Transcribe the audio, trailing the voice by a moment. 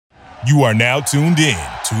You are now tuned in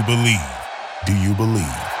to Believe. Do you believe?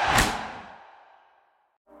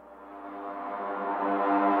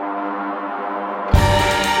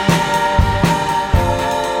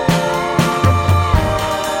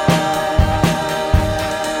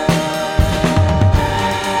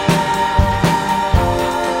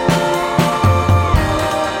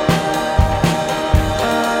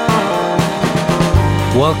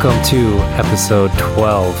 Welcome to episode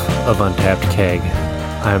 12 of Untapped Keg.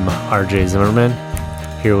 I'm RJ Zimmerman,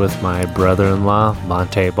 here with my brother-in-law,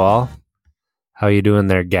 Monte Ball. How you doing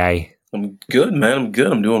there, guy? I'm good, man. I'm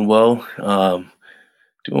good. I'm doing well.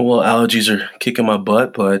 Allergies are kicking my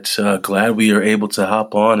butt, but glad we are able to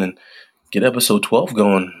hop on and get episode 12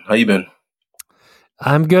 going. How you been?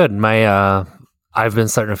 I'm good. I've been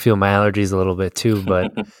starting to feel my allergies a little bit too,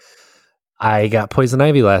 but I got poison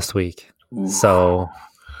ivy last week.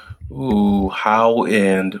 How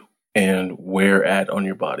and where at on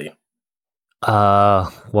your body?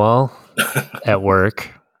 Well, at work,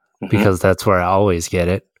 because that's where I always get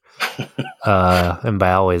it. And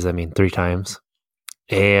by always, I mean 3 times.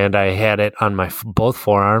 And I had it on my both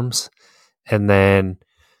forearms. And then,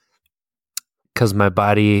 because my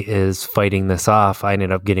body is fighting this off, I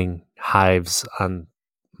ended up getting hives on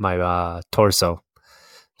my torso.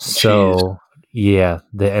 So, yeah,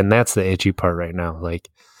 and that's the itchy part right now. Like,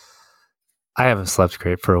 I haven't slept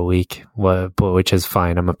great for a week, which is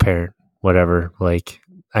fine. I'm a parent, whatever. Like,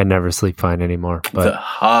 I never sleep fine anymore. But the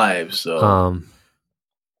hives, though.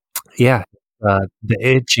 Yeah, the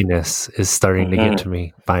itchiness is starting to get to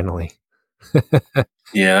me finally.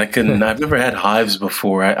 Yeah, I couldn't. I've never had hives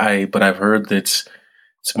before. But I've heard that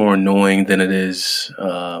it's more annoying than it is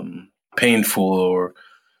painful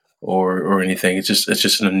or anything. It's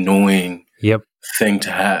just an annoying thing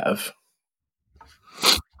to have.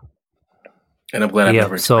 And I'm glad I've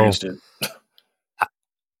never experienced it.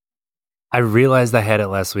 I realized I had it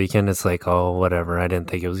last weekend. It's like, oh, whatever. I didn't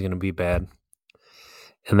think it was going to be bad.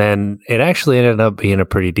 And then it actually ended up being a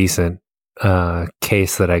pretty decent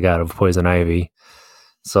case that I got of poison ivy.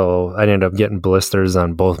 So I ended up getting blisters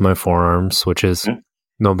on both my forearms, which is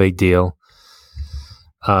no big deal.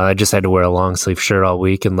 I just had to wear a long sleeve shirt all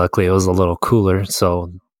week, and luckily it was a little cooler,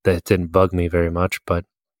 so that didn't bug me very much, but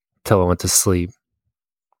until I went to sleep.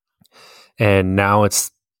 And now it's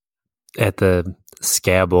at the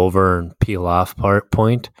scab over and peel off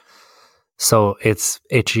point. So it's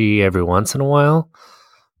itchy every once in a while.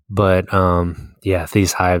 But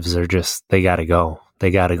these hives are just, they gotta go. They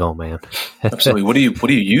gotta go, man. Absolutely. What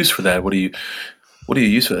do you use for that? What do you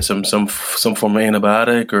use for that? Some form of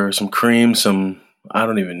antibiotic or some cream, I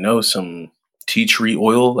don't even know, some tea tree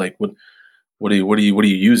oil? Like what are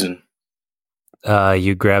you using?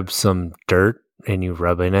 You grab some dirt and you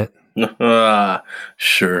rub in it.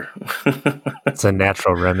 Sure. It's a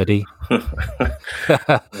natural remedy.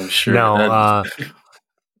 I'm sure. No,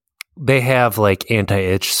 they have like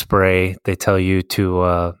anti-itch spray. They tell you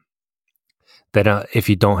to that if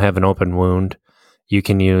you don't have an open wound, you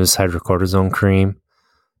can use hydrocortisone cream.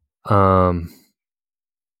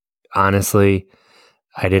 Honestly,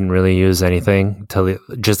 I didn't really use anything until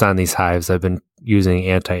just on these hives. I've been using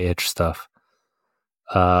anti-itch stuff.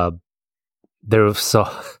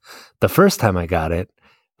 The first time I got it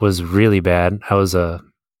was really bad. I was a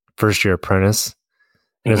first year apprentice,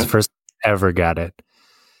 and it was the first time I ever got it.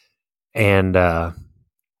 And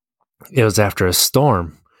it was after a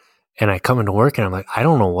storm, and I come into work and I'm like, I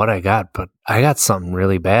don't know what I got, but I got something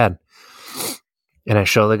really bad. And I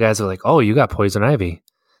show the guys, they're like, oh, you got poison ivy.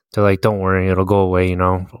 They're like, don't worry, it'll go away, you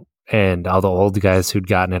know. And all the old guys who'd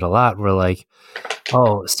gotten it a lot were like,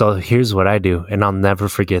 oh, so here's what I do. And I'll never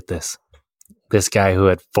forget this. This guy who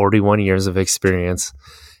had 41 years of experience,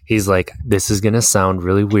 he's like, this is going to sound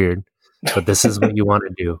really weird, but this is what you want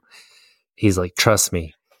to do. He's like, trust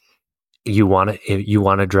me, you want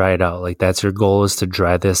to dry it out. Like, that's your goal, is to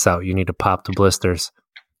dry this out. You need to pop the blisters.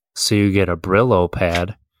 So you get a Brillo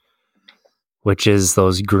pad, which is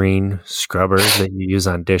those green scrubbers that you use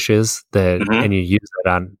on dishes and you use it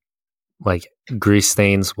on like grease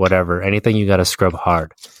stains, whatever, anything you got to scrub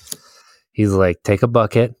hard. He's like, take a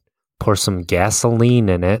bucket, pour some gasoline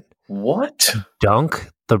in it. What? Dunk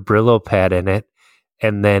the Brillo pad in it,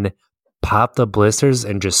 and then pop the blisters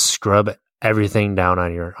and just scrub everything down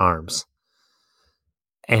on your arms.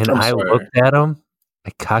 And I looked at him.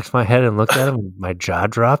 I cocked my head and looked at him. And my jaw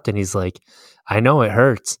dropped, and he's like, I know it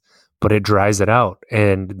hurts, but it dries it out.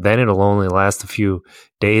 And then it'll only last a few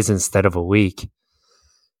days instead of a week.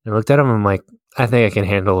 And I looked at him. I'm like, I think I can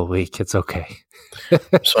handle a week. It's okay.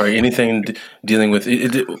 Sorry, anything dealing with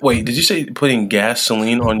it, wait, did you say putting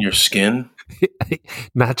gasoline on your skin?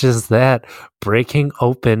 Not just that, breaking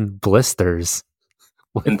open blisters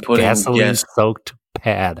And with putting gasoline-soaked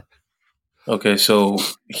pad. Okay, so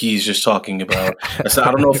he's just talking about.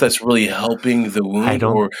 I don't know if that's really helping the wound,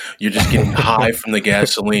 or you're just getting high from the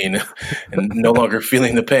gasoline and no longer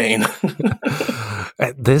feeling the pain.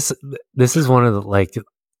 This is one of the, like,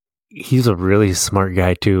 he's a really smart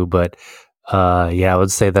guy too, but yeah, I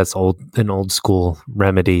would say that's an old school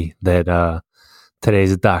remedy that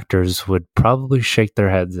today's doctors would probably shake their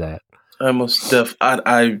heads at. I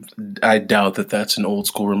doubt that that's an old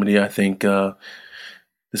school remedy. I think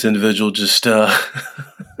this individual just I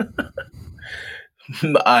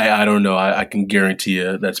don't know. I can guarantee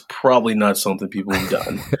you that's probably not something people have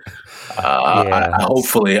done.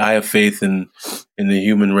 Hopefully, I have faith in the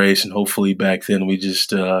human race, and hopefully back then we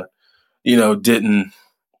just didn't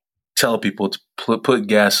tell people to put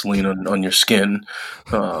gasoline on your skin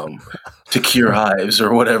to cure hives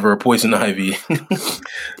or whatever, or poison ivy.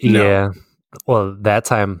 No. Yeah. Well, that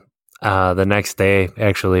time, the next day,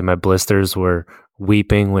 actually, my blisters were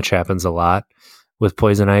weeping, which happens a lot with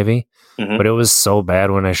poison ivy. Mm-hmm. But it was so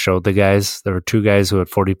bad when I showed the guys. There were two guys who had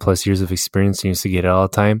 40 plus years of experience and used to get it all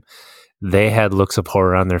the time. They had looks of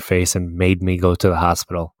horror on their face and made me go to the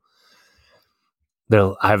hospital.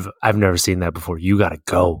 I've never seen that before. You got to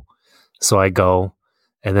go. So I go,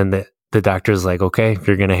 and then the doctor's like, okay,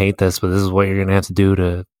 you're going to hate this, but this is what you're going to have to do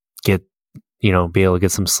to get, be able to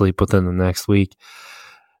get some sleep within the next week.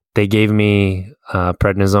 They gave me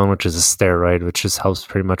prednisone, which is a steroid, which just helps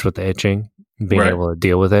pretty much with the itching, being able to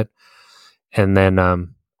deal with it. And then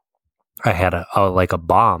I had a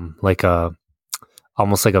balm,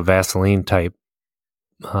 almost like a Vaseline type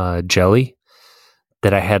jelly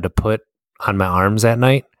that I had to put on my arms at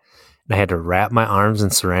night. And I had to wrap my arms in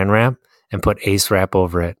saran wrap and put Ace Wrap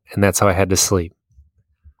over it. And that's how I had to sleep.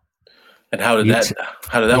 And how did that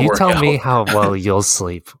work? You tell me how well you'll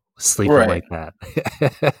sleeping like that.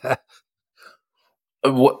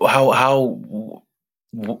 How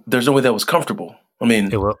there's no way that was comfortable. I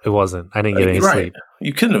mean, it wasn't. I didn't get any sleep.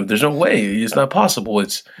 You couldn't have. There's no way. It's not possible.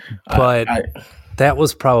 That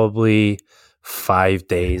was probably 5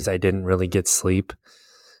 days. I didn't really get sleep,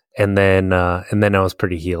 and then I was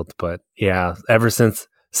pretty healed. But yeah, ever since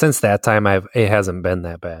that time, it hasn't been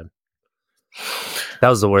that bad. That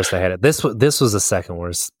was the worst I had it. This was the second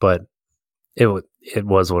worst, but it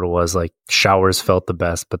was what it was. Like, showers felt the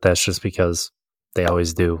best, but that's just because they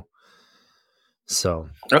always do. So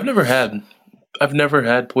I've never had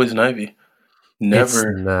poison ivy.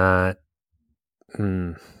 Never. It's not.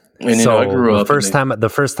 And I grew up. The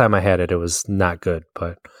first time I had it, it was not good.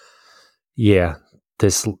 But yeah,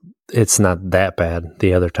 it's not that bad.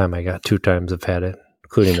 The other time I got 2 times I've had it,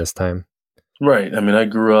 including this time. Right. I mean, I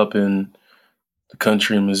grew up in the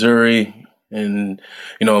country in Missouri, and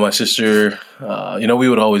my sister, we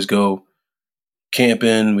would always go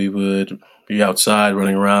camping. We would be outside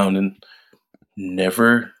running around, and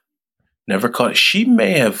never caught it. She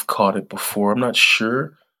may have caught it before. I'm not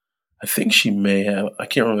sure. I think she may have. I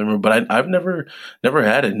can't remember, but I've never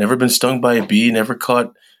had it. Never been stung by a bee. Never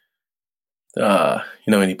caught,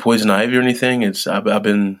 any poison ivy or anything. I've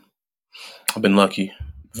been lucky.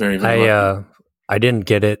 Very, very lucky. I didn't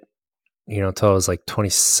get it, until I was like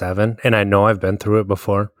 27, and I know I've been through it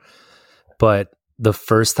before. But the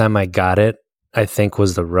first time I got it, I think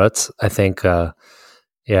was the roots. I think, we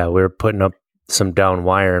were putting up some down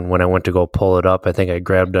wire, and when I went to go pull it up, I think I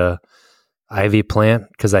grabbed a ivy plant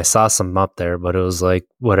because I saw some up there, but it was like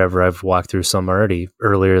whatever. I've walked through some already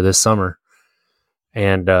earlier this summer,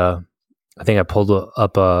 and I think I pulled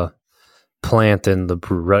up a plant and the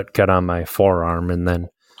root got on my forearm, and then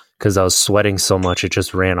because I was sweating so much, it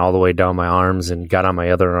just ran all the way down my arms and got on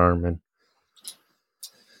my other arm, and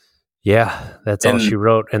yeah, that's all she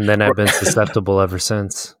wrote. And then I've been susceptible ever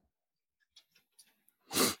since.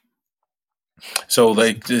 So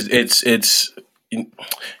like it's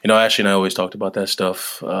Ashley and I always talked about that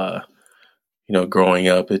stuff. Growing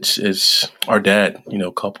up, it's our dad,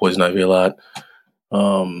 caught poison ivy a lot,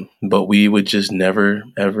 but we would just never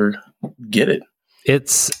ever get it.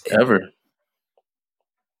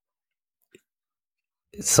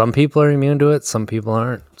 Some people are immune to it, some people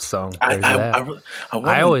aren't. So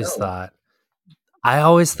I always thought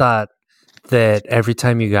that every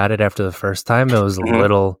time you got it after the first time, it was a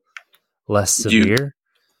little less severe.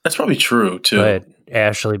 That's probably true too. But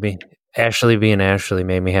Ashley being Ashley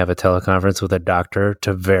made me have a teleconference with a doctor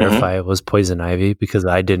to verify it was poison ivy because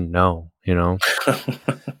I didn't know,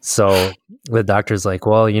 So the doctor's like,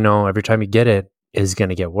 well, every time you get it, it's going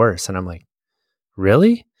to get worse. And I'm like,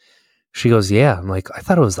 really? She goes, yeah. I'm like, I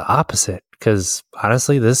thought it was the opposite because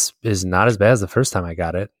honestly, this is not as bad as the first time I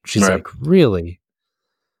got it. She's Right. like, really?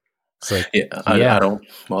 It's like, I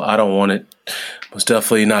don't want it. I was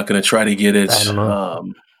definitely not going to try to get it. I don't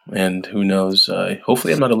know. And who knows?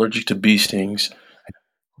 Hopefully, I'm not allergic to bee stings.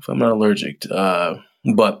 If I'm not allergic,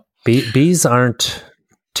 but bees aren't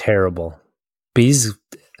terrible. Bees,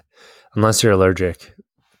 unless you're allergic.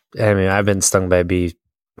 I mean, I've been stung by a bee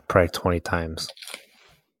probably 20 times.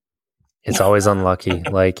 It's always unlucky.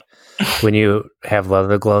 Like when you have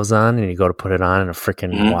leather gloves on and you go to put it on and a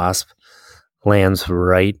freaking wasp lands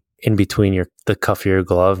right in between the cuff of your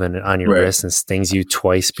glove and on your wrist and stings you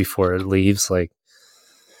twice before it leaves. Like,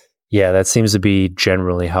 yeah, that seems to be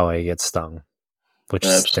generally how I get stung, which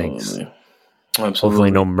stinks. Absolutely.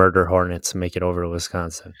 Hopefully no murder hornets make it over to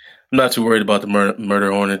Wisconsin. I'm not too worried about the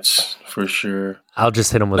murder hornets for sure. I'll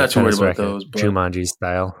just hit them with a tennis racket, Jumanji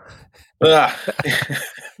style.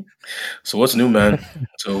 So what's new, man?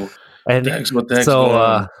 So what the heck's going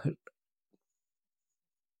on?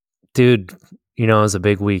 Dude, you know, it was a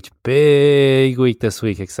big week this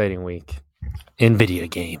week, exciting week in video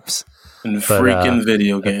games.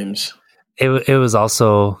 Video games. It was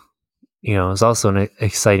also, you know, an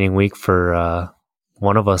exciting week for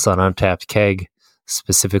one of us on Untapped Keg,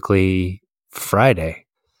 specifically Friday.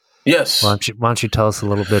 Yes. Why don't you tell us a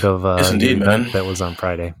little bit of yes, indeed, man. That was on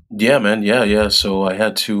Friday? Yeah, man. Yeah. So I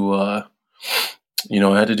had to, I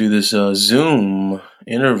had to do this Zoom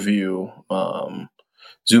interview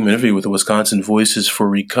with the Wisconsin Voices for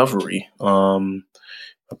Recovery, a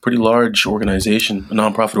pretty large organization, a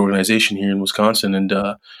nonprofit organization here in Wisconsin. And,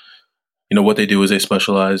 what they do is they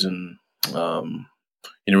specialize in,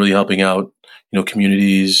 really helping out,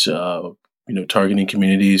 communities, targeting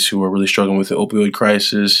communities who are really struggling with the opioid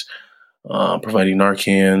crisis, providing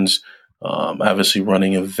Narcans, obviously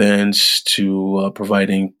running events to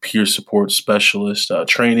providing peer support specialist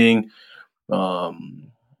training,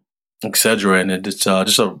 etc. And it's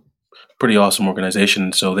just a pretty awesome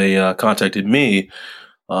organization. So they contacted me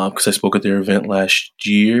because I spoke at their event last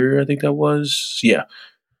year. I think that was,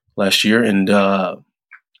 last year. And,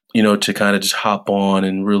 to kind of just hop on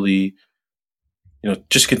and really,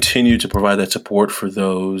 just continue to provide that support for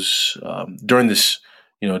those during this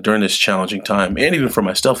challenging time. And even for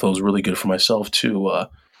myself, it was really good for myself too,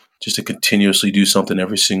 just to continuously do something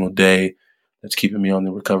every single day that's keeping me on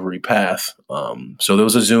the recovery path. So there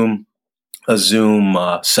was a Zoom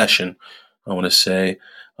session, I want to say.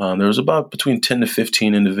 There was about between 10 to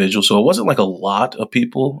 15 individuals. So it wasn't like a lot of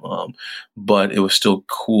people, but it was still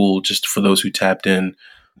cool just for those who tapped in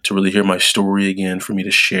to really hear my story again, for me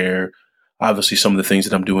to share. Obviously, some of the things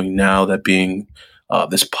that I'm doing now, that being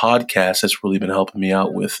this podcast, that's really been helping me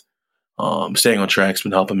out with staying on track. It's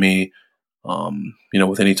been helping me,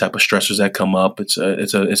 with any type of stressors that come up. It's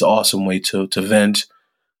an awesome way to vent,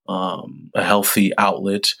 a healthy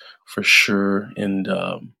outlet for sure. And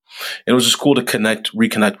it was just cool to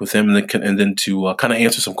reconnect with him, and then to kind of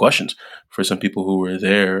answer some questions for some people who were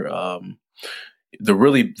there.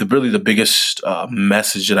 The biggest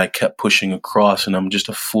message that I kept pushing across, and I'm just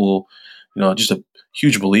just a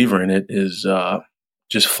huge believer in it, is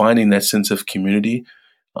just finding that sense of community,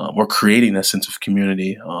 or creating that sense of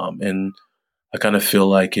community. And I kind of feel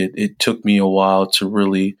like it took me a while to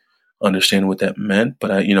really understand what that meant.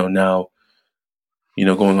 But I, now,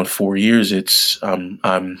 going on 4 years, it's, I'm,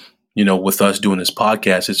 with us doing this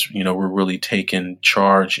podcast, it's, we're really taking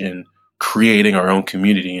charge in creating our own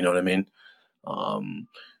community. You know what I mean?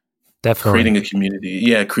 Definitely creating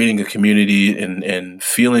a community and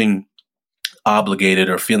feeling obligated,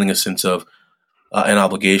 or feeling a sense of an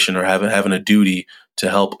obligation, or having a duty to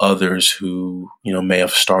help others who, may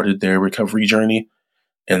have started their recovery journey,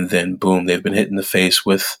 and then boom, they've been hit in the face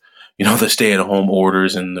with, the stay-at-home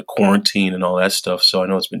orders and the quarantine and all that stuff. So I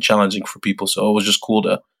know it's been challenging for people. So it was just cool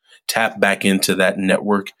to tap back into that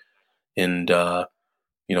network and,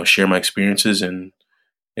 share my experiences and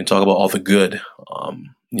talk about all the good,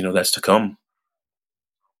 that's to come.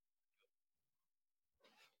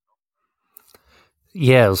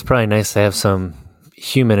 Yeah, it was probably nice to have some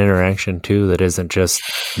human interaction too, that isn't just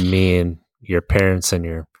me and your parents and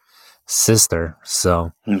your sister.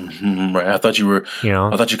 So right. I thought you were,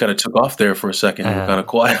 I thought you kind of took off there for a second. You were kind of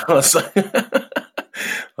quiet. I was like,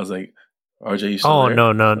 RJ, you still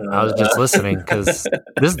there? No. I was just listening, because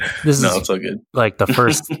this is it's all good. Like the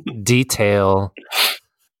first detail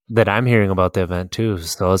that I'm hearing about the event too.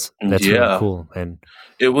 So that's really cool. And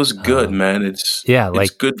it was good, man. It's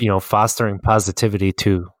good. Fostering positivity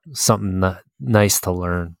to something nice to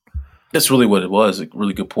learn. That's really what it was. A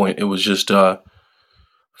really good point. It was just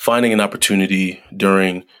finding an opportunity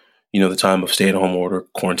during, the time of stay-at-home order,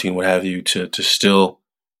 quarantine, what have you, to still,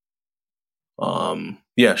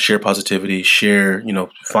 share positivity, share,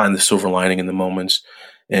 find the silver lining in the moments,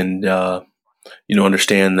 and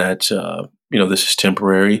understand that this is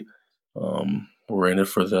temporary. We're in it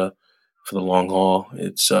for the long haul.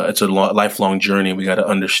 It's a lifelong journey. We got to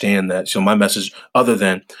understand that. So my message, other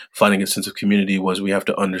than finding a sense of community, was we have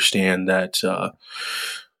to understand that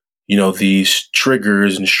these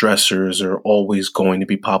triggers and stressors are always going to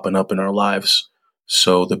be popping up in our lives.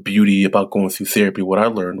 So the beauty about going through therapy, what I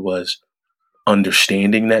learned was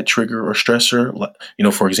understanding that trigger or stressor.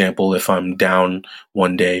 For example, if I'm down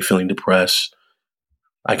one day feeling depressed,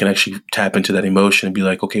 I can actually tap into that emotion and be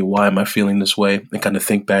like, okay, why am I feeling this way? And kind of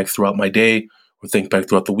think back throughout my day or think back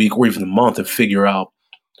throughout the week or even the month and figure out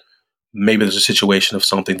maybe there's a situation of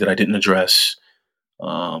something that I didn't address,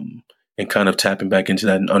 and kind of tapping back into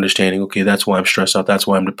that and understanding, okay, that's why I'm stressed out. That's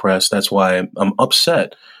why I'm depressed. That's why I'm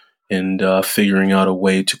upset. And figuring out a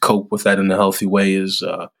way to cope with that in a healthy way is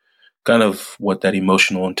kind of what that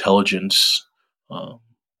emotional intelligence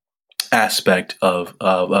aspect of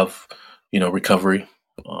recovery.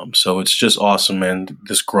 So it's just awesome, man,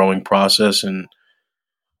 this growing process. And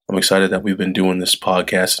I'm excited that we've been doing this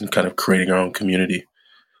podcast and kind of creating our own community.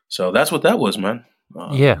 So that's what that was, man.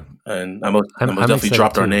 And I most definitely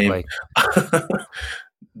dropped our name.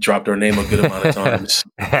 Dropped our name a good amount of times.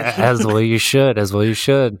 As well you should.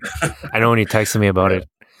 I know when you texted me about it,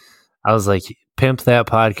 I was like, pimp that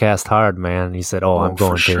podcast hard, man. And he said, I'm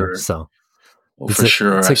going to. So for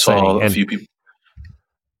sure. I saw a few people.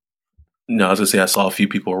 No, I was going to say I saw a few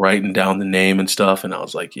people writing down the name and stuff, and I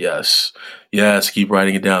was like, yes, keep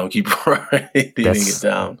writing it down. Keep writing it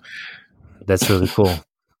down. That's really cool.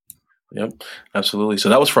 Yep, absolutely. So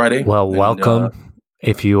that was Friday. Well, welcome.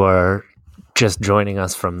 If you are just joining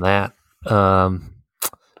us from that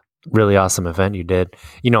really awesome event you did.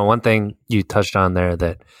 One thing you touched on there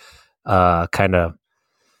that kind of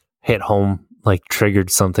hit home, like triggered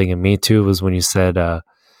something in me too, was when you said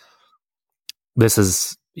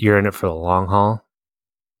you're in it for the long haul,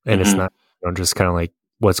 and it's not just kind of like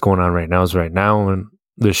what's going on right now is right now, and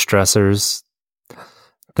there's stressors,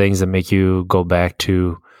 things that make you go back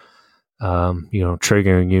to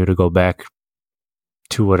triggering you to go back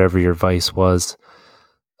to whatever your vice was.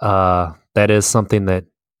 That is something that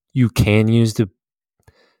you can use to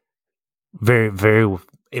very, very,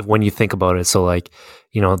 when you think about it. So like,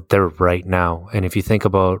 they're right now. And if you think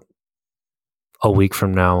about a week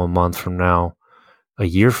from now, a month from now, a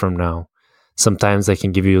year from now, sometimes they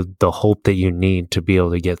can give you the hope that you need to be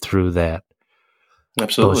able to get through that.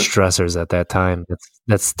 Absolutely. Those stressors at that time.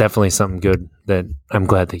 That's definitely something good that I'm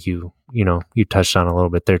glad that you touched on a little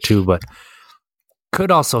bit there too, but could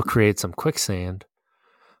also create some quicksand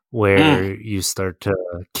where you start to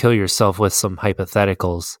kill yourself with some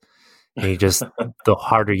hypotheticals. And you just, the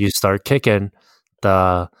harder you start kicking,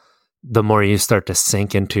 the more you start to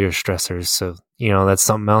sink into your stressors. So, that's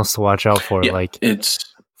something else to watch out for. Yeah,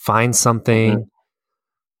 find something,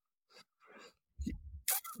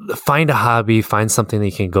 find a hobby, find something that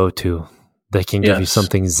you can go to that can give you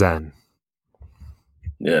something zen.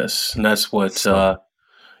 Yes. And that's what,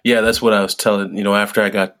 that's what I was telling, after I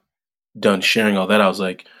got done sharing all that, I was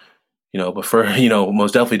like, but for,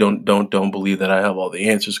 most definitely don't believe that I have all the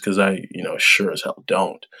answers, because I, sure as hell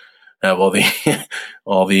don't have all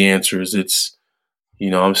the answers. It's,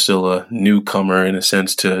 I'm still a newcomer in a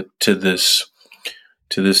sense to this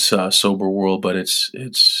sober world, but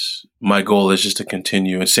it's my goal is just to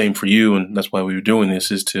continue. And same for you. And that's why we were doing this,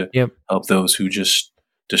 is to help those who just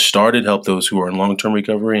started, help those who are in long-term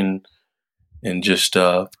recovery, and just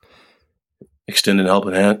extend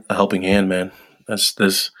a helping hand, man.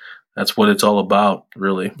 That's what it's all about,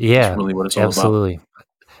 really. Yeah, that's really what it's all absolutely. about.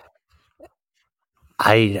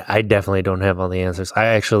 I definitely don't have all the answers.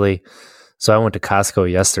 I went to Costco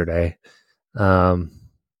yesterday,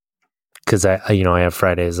 because I have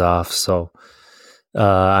Fridays off. So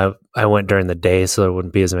I went during the day so there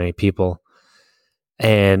wouldn't be as many people.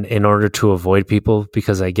 And in order to avoid people,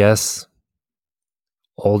 because I guess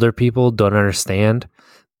older people don't understand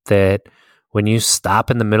that when you stop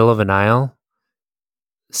in the middle of an aisle,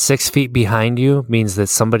 6 feet behind you means that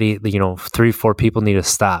somebody, 3-4 people need to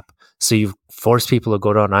stop. So you force people to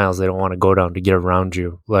go down aisles they don't want to go down to get around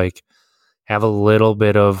you. Like, have a little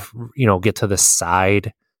bit of, get to the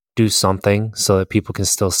side, do something so that people can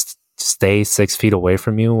still stay 6 feet away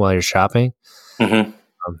from you while you're shopping. Mm-hmm.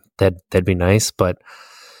 That'd be nice. But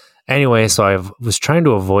anyway, so I was trying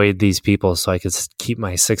to avoid these people so I could keep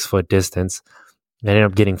my 6 foot distance. I ended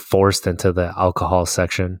up getting forced into the alcohol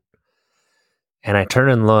section. And I turn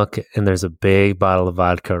and look, and there's a big bottle of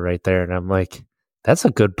vodka right there. And I'm like, that's a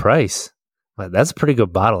good price. Like, that's a pretty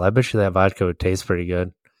good bottle. I bet you that vodka would taste pretty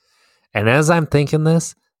good. And as I'm thinking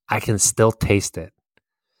this, I can still taste it.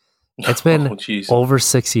 It's been over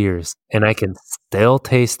 6 years, and I can still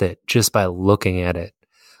taste it just by looking at it.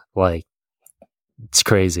 Like, it's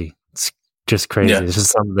crazy. It's just crazy. Yeah. It's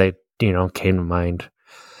just something that, came to mind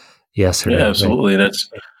yesterday. Yeah, absolutely. That's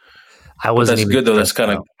good, though. That's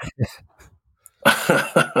kind of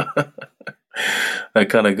that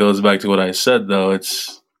kind of goes back to what I said, though.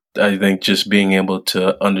 I think just being able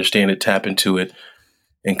to understand it, tap into it,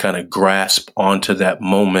 and kind of grasp onto that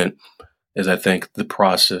moment is, I think, the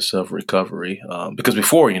process of recovery. Because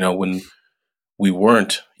before, when we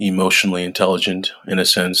weren't emotionally intelligent, in a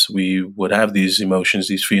sense, we would have these emotions,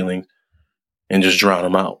 these feelings, and just drown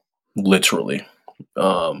them out, literally.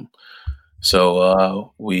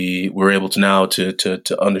 So we were able to now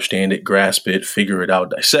to understand it, grasp it, figure it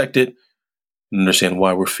out, dissect it, understand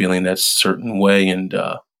why we're feeling that certain way, and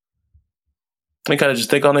kind of just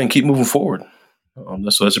think on it and keep moving forward.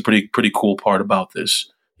 So that's a pretty cool part about this.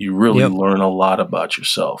 You really learn a lot about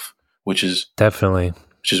yourself, which is definitely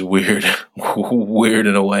weird, weird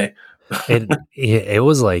in a way. It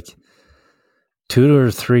was like 2 or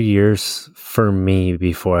 3 years for me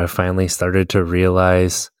before I finally started to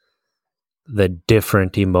realize the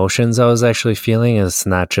different emotions I was actually feeling. It's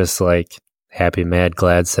not just like happy, mad,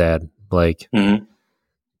 glad, sad. Like,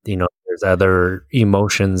 there's other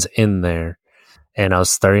emotions in there, and I was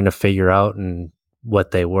starting to figure out what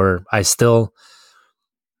they were.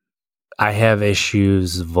 I have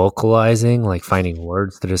issues vocalizing, like finding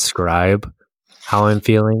words to describe how I'm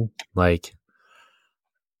feeling. Like,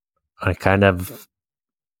 I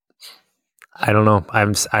don't know.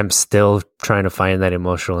 I'm still trying to find that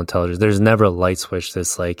emotional intelligence. There's never a light switch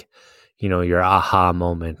that's like, your aha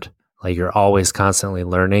moment. Like, you're always constantly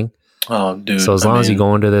learning. Oh, dude. So as long as you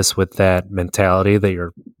go into this with that mentality that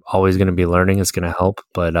you're always going to be learning, it's going to help.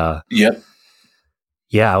 But yep.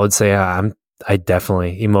 Yeah, I would say I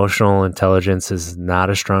definitely, emotional intelligence is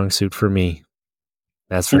not a strong suit for me.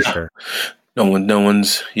 That's for sure. No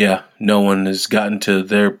one has gotten to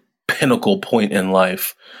their pinnacle point in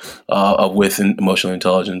life with emotional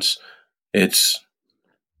intelligence. There's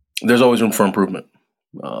always room for improvement.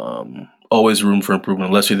 Always room for improvement,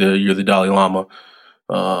 unless you're the Dalai Lama.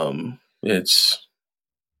 There's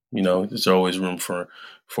always room for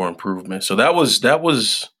improvement. So that was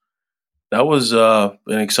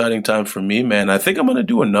an exciting time for me, man. I think I'm going to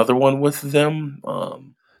do another one with them.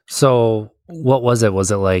 So what was it?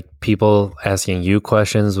 Was it like people asking you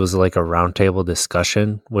questions? Was it like a roundtable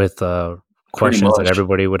discussion with questions that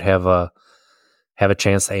everybody would have a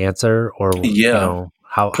chance to answer? Or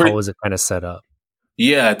how was it kind of set up?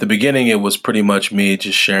 Yeah, at the beginning it was pretty much me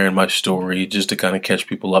just sharing my story, just to kind of catch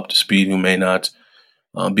people up to speed who may not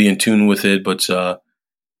be in tune with it. But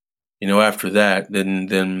after that,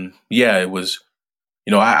 then it was,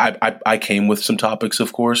 I came with some topics,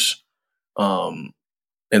 of course,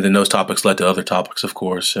 and then those topics led to other topics, of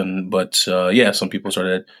course, but some people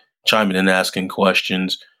started chiming in, asking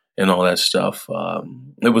questions, and all that stuff.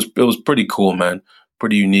 It was pretty cool, man.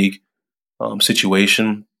 Pretty unique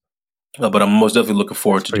situation, but I'm most definitely looking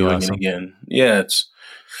forward to doing it again. Yeah, it's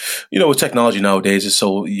with technology nowadays, it's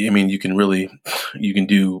so, you can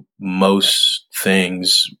do most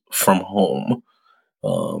things from home.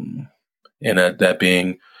 And that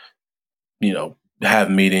being,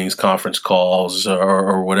 have meetings, conference calls,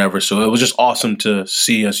 or whatever. So it was just awesome to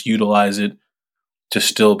see us utilize it to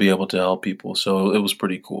still be able to help people. So it was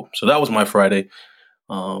pretty cool. So that was my Friday.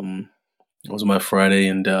 And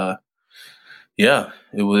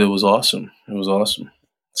it was awesome. It was awesome.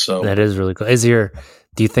 So that is really cool.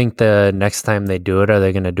 Do you think the next time they do it, are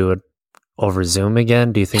they going to do it over Zoom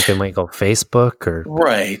again? Do you think they might go Facebook or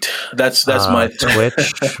right? That's my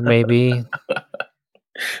Twitch maybe.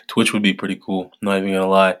 Twitch would be pretty cool. Not even gonna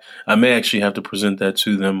lie, I may actually have to present that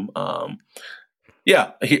to them.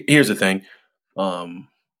 Here's the thing.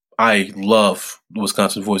 I love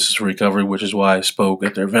Wisconsin Voices for Recovery, which is why I spoke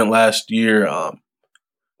at their event last year.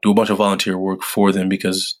 Do a bunch of volunteer work for them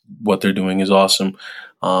because what they're doing is awesome.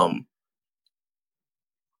 I'm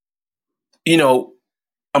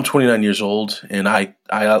 29 years old, and I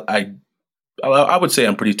would say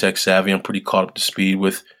I'm pretty tech savvy. I'm pretty caught up to speed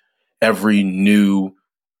with every new,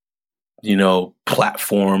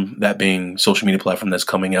 platform, that being social media platform that's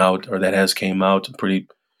coming out or that has came out. I'm pretty,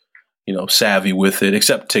 savvy with it,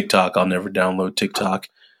 except TikTok. I'll never download TikTok.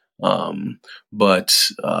 But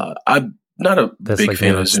I'm not a big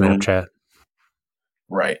fan of Zoom. Snapchat.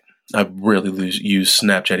 Right. I rarely use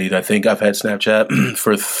Snapchat either. I think I've had Snapchat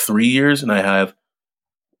for 3 years, and I have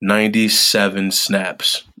 97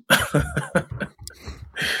 snaps.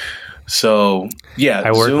 So yeah,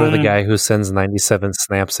 I work Zoom, with a guy who sends 97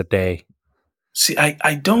 snaps a day. See,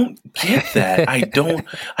 I don't get that. I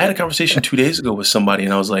had a conversation 2 days ago with somebody,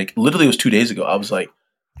 and I was like, literally, it was 2 days ago. I was like,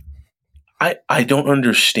 I don't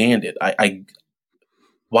understand it.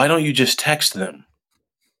 Why don't you just text them?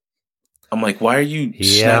 I'm like, why are you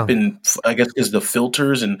snapping? I guess because the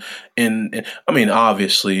filters and I mean,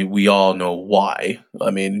 obviously, we all know why.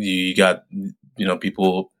 I mean, you got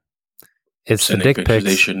people It's the sending dick pictures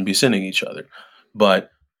they pics. shouldn't be sending each other, but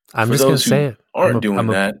I'm for just gonna those say who it. aren't doing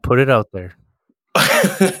that, put it out there.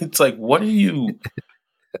 it's like, what are you?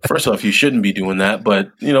 First off, you shouldn't be doing that,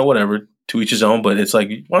 but whatever, to each his own. But it's like,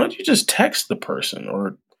 why don't you just text the person?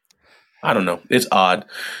 Or I don't know. It's odd.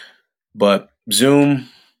 But Zoom,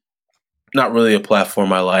 not really a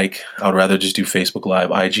platform I like. I would rather just do Facebook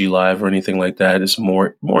Live, IG Live, or anything like that. It's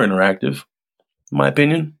more interactive, in my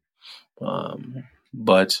opinion.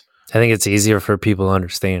 But I think it's easier for people to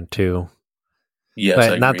understand too. yes,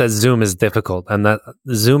 but not that Zoom is difficult, and that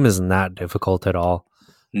Zoom is not difficult at all.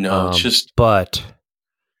 No, it's just. But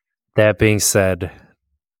that being said,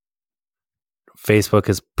 Facebook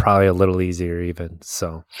is probably a little easier, even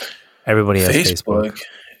so. Everybody has Facebook.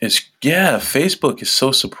 Facebook is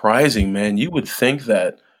so surprising, man. You would think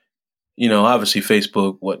that, obviously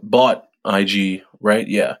Facebook bought IG, right?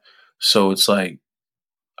 Yeah. So it's like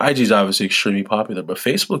IG is obviously extremely popular, but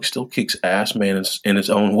Facebook still kicks ass, man, in its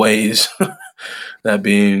own ways. That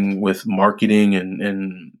being with marketing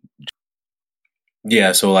and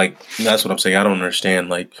yeah. So like that's what I'm saying. I don't understand.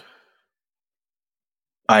 Like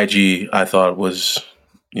IG, I thought was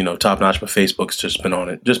top notch, but Facebook's just been on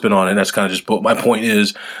it. That's kind of just what my point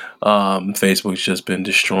is. Facebook's just been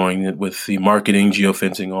destroying it with the marketing,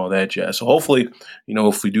 geofencing, all that jazz. So hopefully,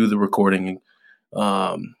 if we do the recording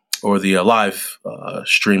or the live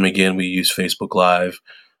stream again, we use Facebook Live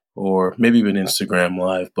or maybe even Instagram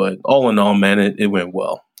Live. But all in all, man, it went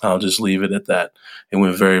well. I'll just leave it at that. It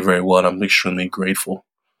went very, very well, and I'm extremely grateful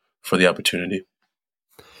for the opportunity.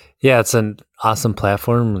 Yeah, it's an awesome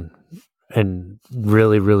platform and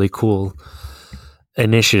really, really cool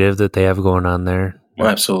initiative that they have going on there.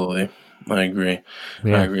 Absolutely. I agree.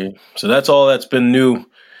 Yeah. I agree. So that's all that's been new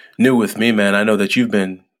with me, man. I know that you've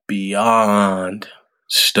been beyond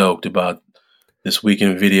stoked about this week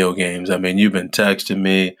in video games. I mean, you've been texting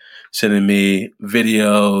me, sending me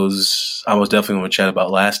videos. I was definitely going to chat about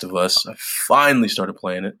Last of Us. I finally started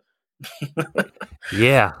playing it.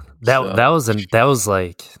 Yeah, that was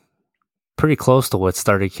like pretty close to what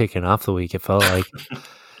started kicking off the week. It felt like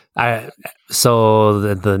so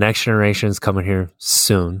the next generation is coming here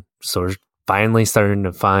soon. So we're finally starting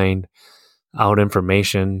to find out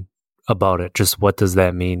information about it. Just what does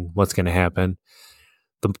that mean? What's going to happen?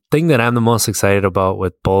 The thing that I'm the most excited about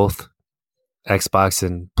with both Xbox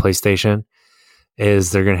and PlayStation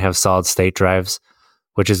is they're going to have solid state drives,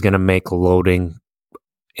 which is going to make loading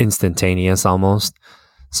instantaneous almost.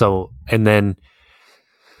 So, and then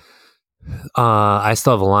I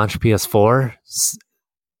still have a launch PS4.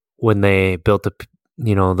 When they built the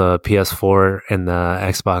PS4 and the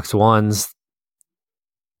Xbox Ones,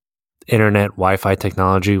 internet Wi-Fi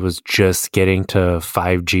technology was just getting to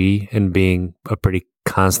 5G and being a pretty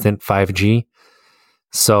constant 5G.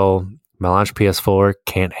 So my launch PS4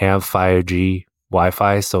 can't have 5G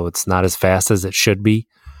Wi-Fi, so it's not as fast as it should be.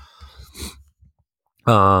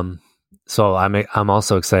 So I'm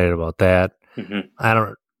also excited about that.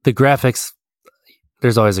 Mm-hmm. The graphics,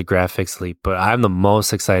 there's always a graphics leap, but I'm the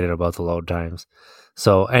most excited about the load times.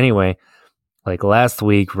 So anyway, like last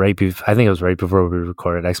week, I think it was right before we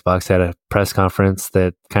recorded, Xbox had a press conference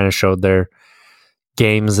that kind of showed their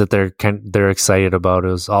games that they're excited about. It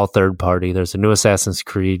was all third party. There's a new Assassin's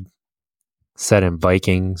Creed set in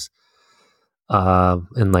Vikings,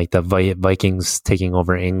 and like the Vikings taking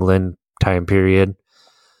over England time period.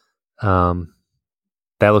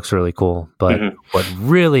 That looks really cool. But what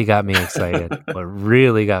really got me excited, what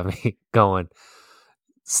really got me going,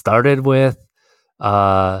 started with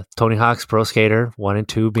Tony Hawk's Pro Skater 1 and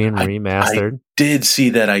 2 being remastered. I did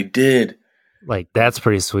see that. I did. Like, that's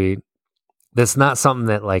pretty sweet. That's not something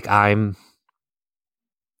that like I'm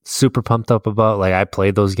super pumped up about. Like, I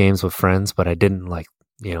played those games with friends, but I didn't I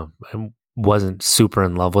wasn't super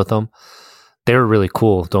in love with them. They were really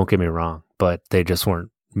cool, don't get me wrong, but they just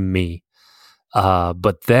weren't me.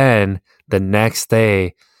 But then the next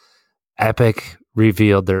day, Epic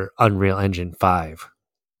revealed their Unreal Engine 5.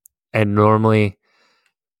 And normally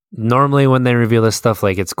when they reveal this stuff,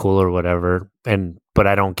 like, it's cool or whatever, but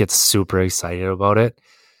I don't get super excited about it.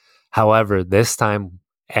 However, this time,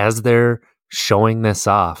 as they're showing this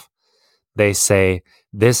off, they say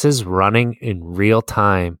this is running in real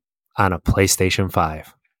time on a PlayStation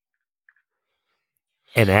 5.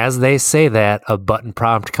 And as they say that, a button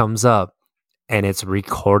prompt comes up and it's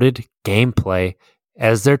recorded gameplay.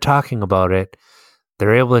 As they're talking about it,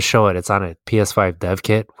 they're able to show it. It's on a PS5 dev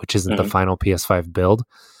kit, which isn't the final PS5 build.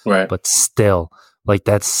 Right. But still, like,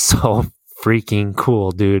 that's so freaking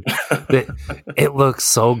cool, dude. It looks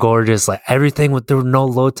so gorgeous. Like, everything there were no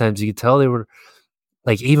load times. You could tell they were,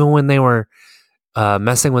 like, even when they were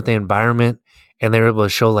messing with the environment and they were able to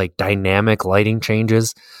show, like, dynamic lighting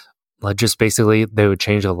changes, like, just basically they would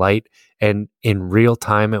change the light and in real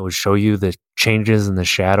time it would show you the changes in the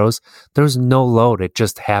shadows. There was no load. It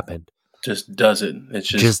just happened. Just does it. It's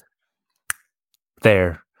just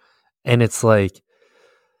there. And it's like,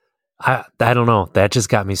 I don't know. That just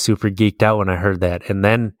got me super geeked out when I heard that. And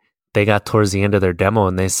then they got towards the end of their demo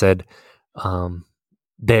and they said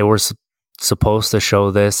they were supposed to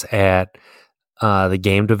show this at the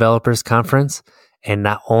Game Developers Conference. And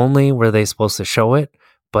not only were they supposed to show it,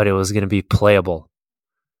 but it was going to be playable.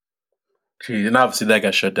 Gee, and obviously that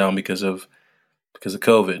got shut down because of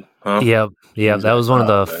COVID, huh? Yeah. That was one of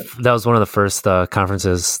the first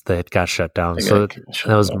conferences that got shut down. So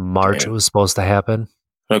that was March. Damn. It was supposed to happen.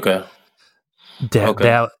 Okay. And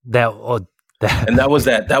that was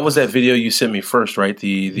that video you sent me first, right?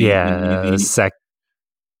 The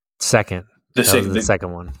second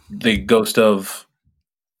one. The Ghost of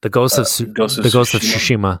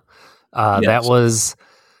Tsushima. Yes. That was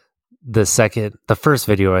the first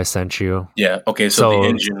video I sent you. Yeah. Okay. So the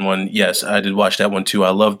engine one, yes, I did watch that one too.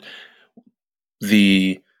 I loved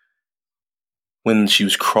when she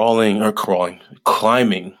was climbing,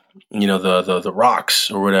 the rocks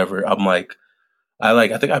or whatever. I'm like,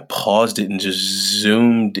 I think I paused it and just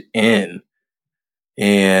zoomed in,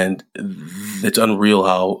 and it's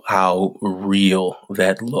unreal how real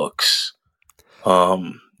that looks.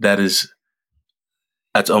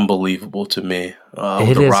 That's unbelievable to me.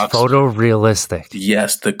 It is photorealistic.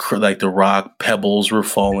 Yes, the rock pebbles were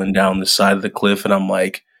falling down the side of the cliff, and I'm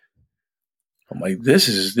like, this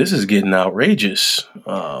is getting outrageous.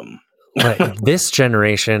 Right. This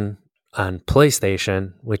generation on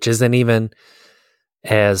PlayStation, which isn't even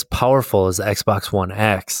as powerful as the Xbox One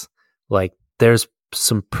X, like, there's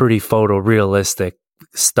some pretty photorealistic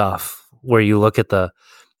stuff where you look at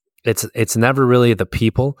it's never really the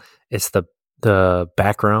people, it's the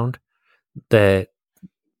background that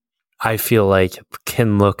I feel like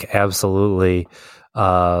can look absolutely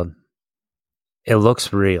it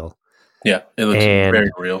looks real. Yeah, it looks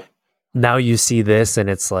very real. Now you see this and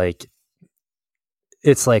it's like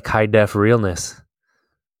high def realness.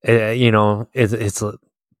 It's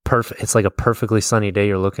perfect. It's like a perfectly sunny day.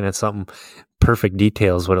 You're looking at something, perfect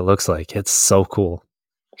details, what it looks like. It's so cool.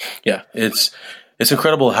 Yeah, it's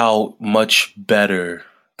incredible how much better.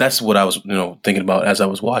 That's what I was, thinking about as I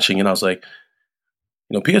was watching, and I was like,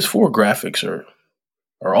 PS4 graphics are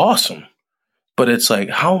awesome, but it's like,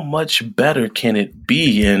 how much better can it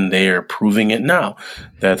be? And they're proving it now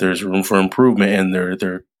that there's room for improvement, and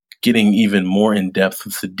they're getting even more in depth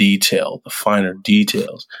with the detail, the finer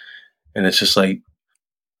details, and it's just like,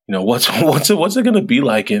 what's it going to be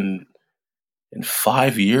like in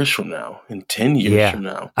 5 years from now, in 10 years from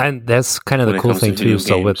now? And that's kind of the cool thing too.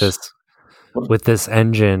 So with this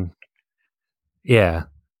engine, yeah.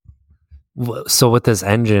 So with this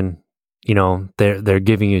engine, they're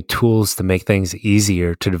giving you tools to make things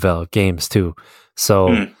easier to develop games too.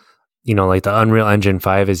 So, like the Unreal Engine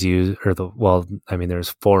 5 is used, there's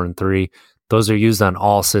 4 and 3. Those are used on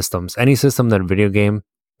all systems. Any system that a video game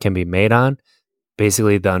can be made on,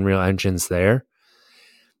 basically the Unreal Engine's there.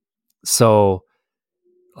 So,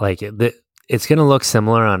 like, it's going to look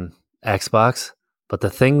similar on Xbox. But the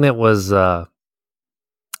thing that was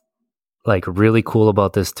really cool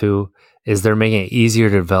about this too is they're making it easier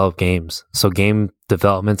to develop games. So game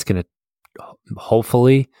development's going to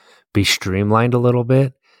hopefully be streamlined a little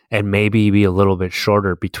bit and maybe be a little bit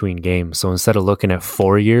shorter between games. So instead of looking at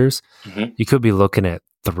 4 years, you could be looking at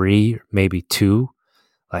 3, maybe 2.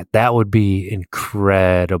 Like, that would be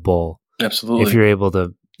incredible. Absolutely. If you're able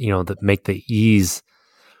to, make the ease,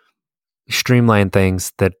 streamline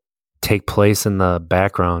things that take place in the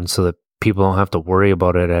background so that people don't have to worry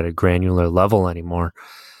about it at a granular level anymore.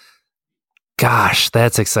 Gosh,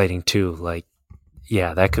 that's exciting too. Like,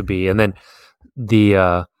 yeah, that could be. And then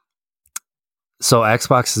so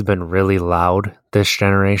Xbox has been really loud this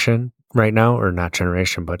generation right now, or not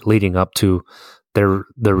generation, but leading up to the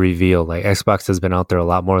reveal. Like, Xbox has been out there a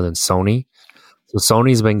lot more than Sony. So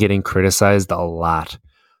Sony's been getting criticized a lot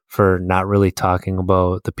for not really talking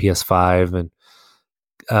about the PS5, and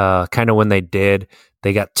kind of when they did,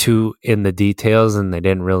 they got too in the details and they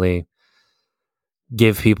didn't really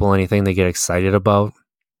give people anything they get excited about.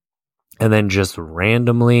 And then just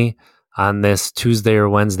randomly on this Tuesday or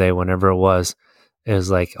Wednesday, whenever it was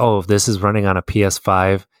like, oh, this is running on a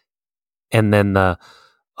PS5. And then the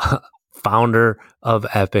founder of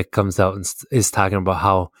Epic comes out and is talking about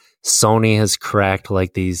how Sony has cracked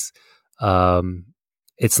like these.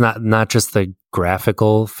 It's not just the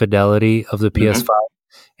graphical fidelity of the PS5.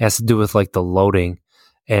 It has to do with like the loading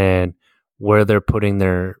and where they're putting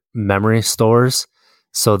their memory stores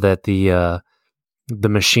so that the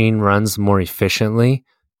machine runs more efficiently,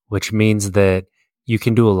 which means that you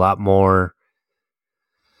can do a lot more.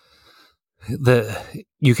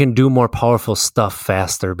 You can do more powerful stuff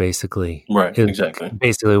faster, basically. Right, exactly.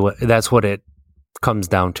 Basically, that's what it comes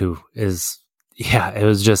down to. Is it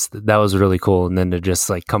was just that was really cool, and then to just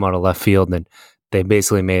like come out of left field, and they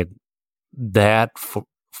basically made that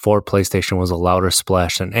for PlayStation was a louder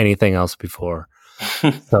splash than anything else before.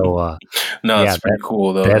 So, no, it's pretty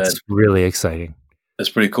cool though. That's really exciting. That's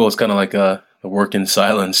pretty cool. It's kind of like a work in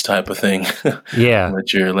silence type of thing. Yeah,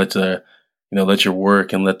 let your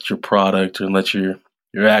work and let your product and let your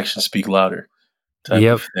actions speak louder type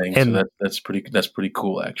of thing. And so that's pretty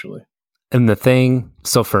cool actually. And the thing,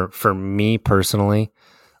 so for me personally,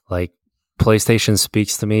 like PlayStation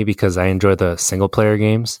speaks to me because I enjoy the single player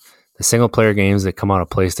games. The single player games that come out of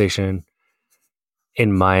PlayStation,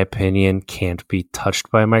 in my opinion, can't be touched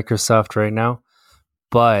by Microsoft right now.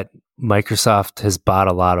 But Microsoft has bought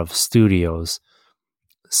a lot of studios.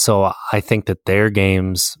 So I think that their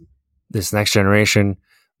games, this next generation,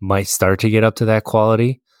 might start to get up to that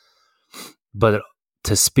quality. But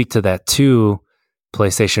to speak to that too,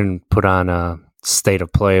 PlayStation put on a State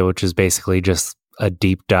of Play, which is basically just a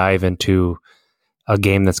deep dive into a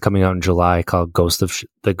game that's coming out in July called Ghost of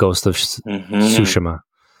Tsushima.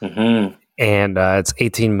 Mm-hmm. And it's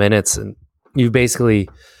 18 minutes. And you basically,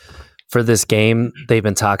 for this game, they've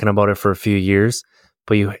been talking about it for a few years,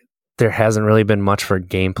 but there hasn't really been much for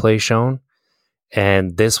gameplay shown.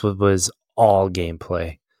 And this was all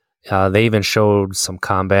gameplay. They even showed some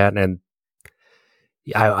combat, and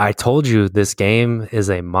I told you this game is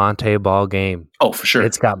a Monte Ball game. Oh, for sure.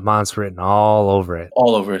 It's got Monts written all over it.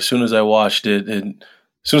 All over. As soon as I watched it, and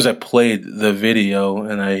as soon as I played the video,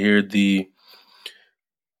 and I heard the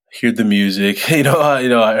music, I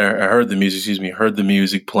heard the music. Excuse me, heard the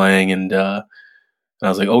music playing, and I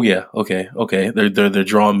was like, oh yeah, okay. They're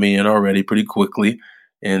drawing me in already pretty quickly,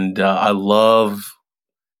 and I love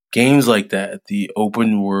games like that. The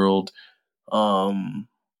open world.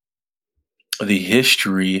 The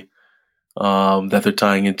history that they're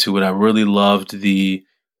tying into it. I really loved the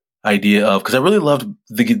idea of, because I really loved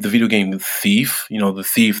the video game Thief. The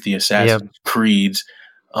Thief, the Assassin's Creeds.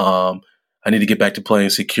 I need to get back to playing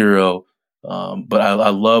Sekiro, but I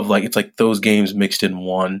love it's like those games mixed in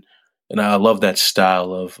one, and I love that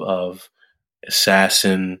style of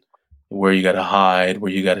assassin, where you got to hide,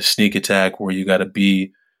 where you got to sneak attack, where you got to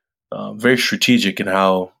be very strategic in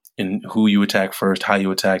who you attack first, how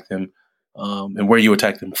you attack them. And where you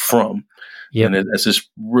attack them from. Yep. And it's just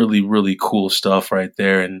really, really cool stuff right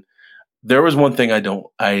there. And there was one thing I don't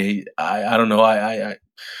know. I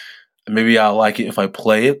maybe I'll like it if I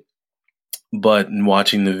play it, but in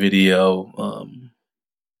watching the video,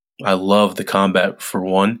 I love the combat for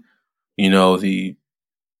one. I don't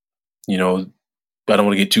want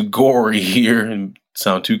to get too gory here and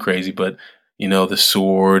sound too crazy, but the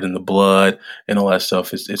sword and the blood and all that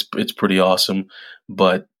stuff it's pretty awesome.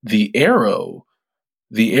 But the arrow,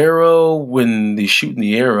 when they shoot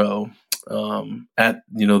the arrow at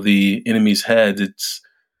the enemy's head, it's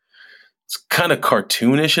kind of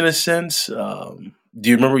cartoonish in a sense. Do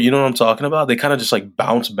you remember? You know what I'm talking about? They kind of just like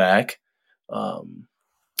bounce back. I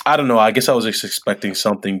don't know. I guess I was just expecting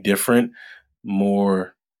something different,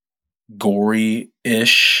 more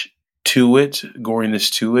gory-ish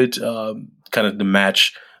goriness to it, kind of to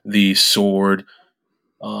match the sword.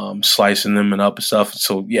 Slicing them and up and stuff.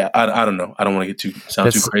 So yeah, I don't know. I don't want to get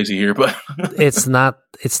sound too crazy here, but it's not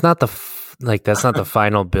that's not the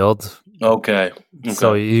final build. Okay.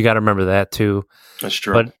 So you got to remember that too. That's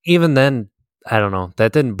true. But even then, I don't know.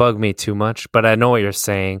 That didn't bug me too much. But I know what you're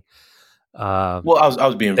saying. Well, I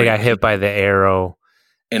was being. They got hit by the arrow,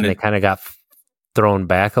 and they kind of got thrown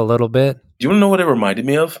back a little bit. Do you want to know what it reminded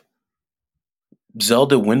me of?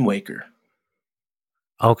 Zelda Wind Waker.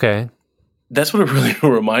 Okay. That's what it really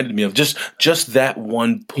reminded me of. Just that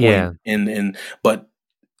one point. Yeah. But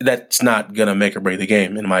that's not gonna make or break the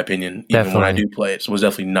game, in my opinion. Even when I do play it, so it was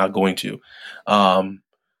definitely not going to. I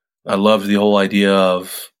love the whole idea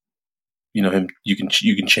of him. You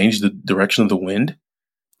can change the direction of the wind.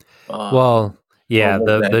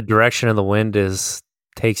 The direction of the wind is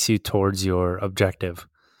takes you towards your objective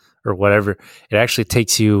or whatever. It actually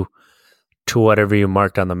takes you to whatever you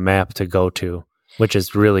marked on the map to go to, which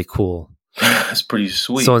is really cool. That's pretty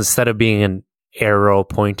sweet. So instead of being an arrow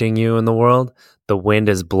pointing you in the world, the wind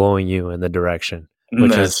is blowing you in the direction,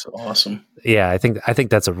 which that's is awesome. Yeah, I think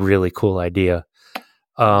that's a really cool idea.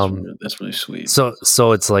 That's really sweet. So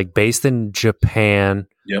it's like based in Japan.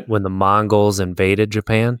 Yep. When the Mongols invaded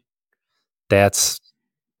Japan. That's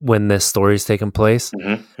when this story's taking place.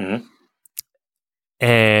 Mm-hmm. Mm-hmm.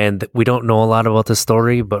 And we don't know a lot about the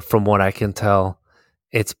story, but from what I can tell,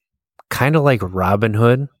 it's kind of like Robin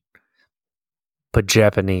Hood, but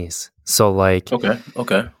Japanese. So like,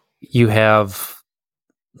 okay, you have,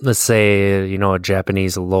 let's say, a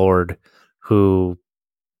Japanese lord who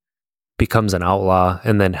becomes an outlaw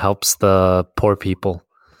and then helps the poor people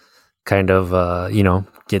kind of,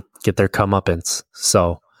 get their comeuppance.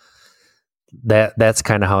 So that's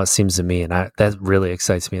kind of how it seems to me, and that really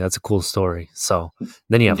excites me. That's a cool story. So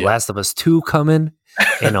then you have Last of Us 2 coming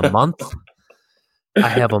in a month. I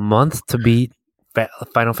have a month to beat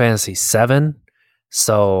Final Fantasy 7,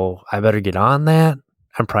 so I better get on that.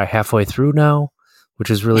 I'm probably halfway through now,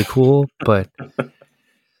 which is really cool. But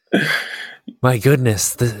my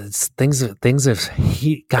goodness, things have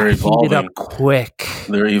got heated up quick.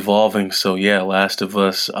 They're evolving. So yeah, Last of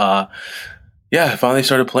Us. I finally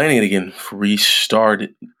started playing it again.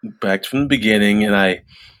 Restarted back from the beginning, and I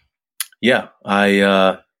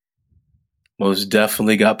most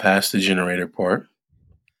definitely got past the generator part.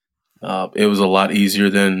 It was a lot easier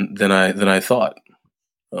than I thought.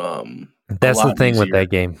 That's the thing with that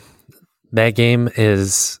game. That game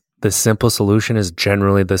is the simple solution is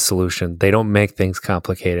generally the solution. They don't make things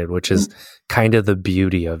complicated, which is kind of the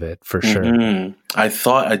beauty of it, for sure. Mm-hmm. I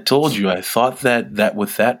thought that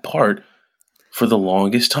with that part, for the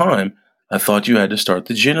longest time, I thought you had to start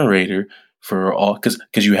the generator for all,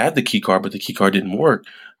 because you had the key card, but the key card didn't work.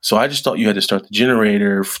 So I just thought you had to start the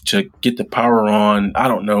generator to get the power on, I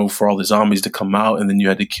don't know, for all the zombies to come out, and then you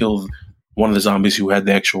had to kill one of the zombies who had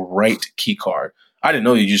the actual right key card. I didn't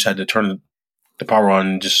know you just had to turn the power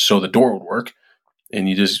on just so the door would work. And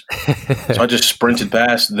so I just sprinted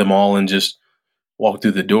past them all and just walked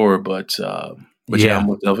through the door. But I'm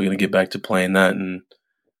definitely going to get back to playing that, and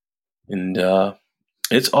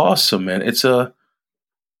it's awesome, man. It's a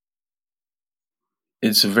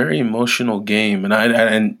very emotional game, and I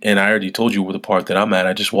already told you the part that I'm at.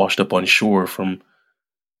 I just washed up on shore from,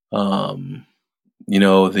 I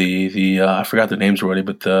forgot their names already,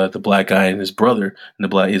 but the black guy and his brother,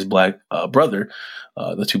 and his black brother,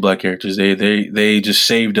 the two black characters, they just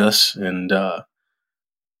saved us and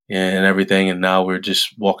everything, and now we're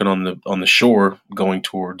just walking on the shore going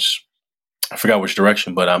towards, I forgot which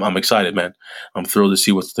direction, but I'm excited, man. I'm thrilled to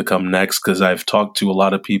see what's to come next, because I've talked to a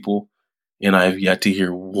lot of people and I've yet to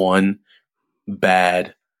hear one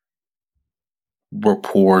bad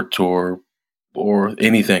report or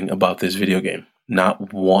anything about this video game.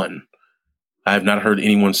 Not one. I have not heard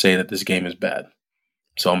anyone say that this game is bad.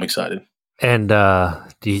 So I'm excited. And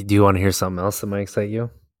do you want to hear something else that might excite you?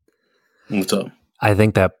 What's up? I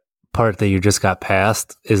think that part that you just got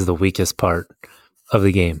past is the weakest part of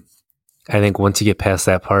the game. I think once you get past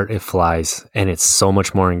that part, it flies, and it's so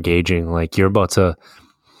much more engaging. Like, you're about to,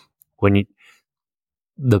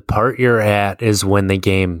 the part you're at is when the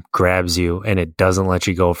game grabs you and it doesn't let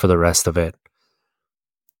you go for the rest of it.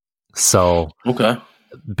 So, okay,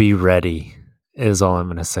 be ready is all I'm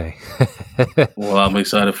going to say. Well, I'm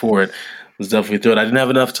excited for it. I was definitely thrilled. I didn't have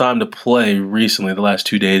enough time to play recently. The last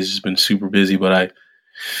 2 days has been super busy, but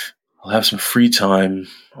I'll have some free time,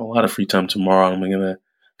 a lot of free time tomorrow. I'm gonna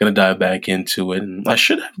dive back into it, and I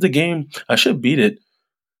should have the game. I should beat it.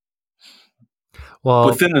 Well,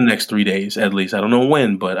 within the next 3 days, at least. I don't know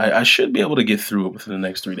when, but I should be able to get through it within the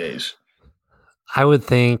next 3 days. I would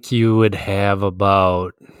think you would have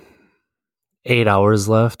about 8 hours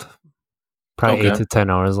left, probably 8 to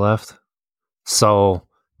 10 hours left. So,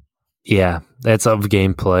 yeah, that's of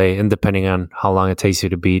gameplay, and depending on how long it takes you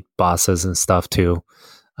to beat bosses and stuff too,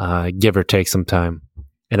 give or take some time.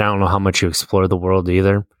 And I don't know how much you explore the world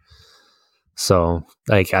either. So,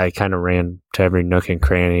 like, I kind of ran to every nook and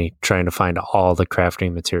cranny trying to find all the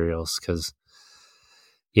crafting materials, because,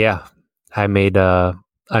 yeah, I made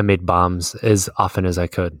bombs as often as I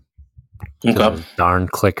could. Okay. Darn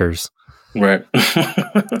clickers. Right.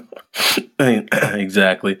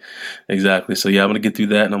 Exactly. So, yeah, I'm going to get through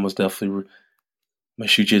that, and I'm most definitely going to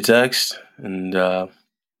shoot you a text, and I'm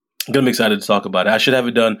going to be excited to talk about it. I should have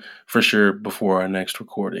it done for sure before our next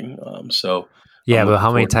recording. So Yeah, I'm but looking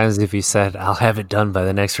how many forward to times have you said, I'll have it done by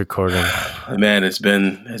the next recording? it. Man, it's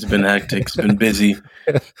been hectic. It's been busy.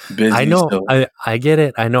 I Busy. know. So I get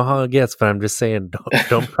it. I know how it gets, but I'm just saying,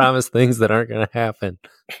 don't promise things that aren't going to happen.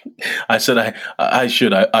 I said I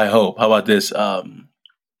should. I hope. How about this?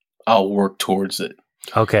 I'll work towards it.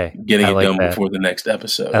 Okay. Getting I it like done that. before the next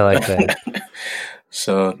episode. I like that.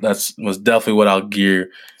 So that's most definitely what I'll gear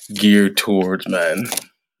towards, man.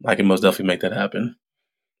 I can most definitely make that happen.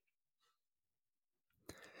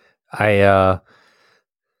 I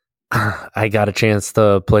I got a chance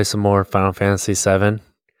to play some more Final Fantasy VII,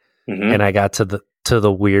 and I got to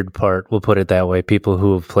the weird part. We'll put it that way. People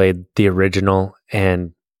who have played the original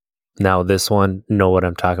and now this one know what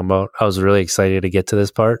I'm talking about. I was really excited to get to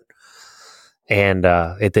this part, and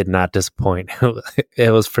it did not disappoint.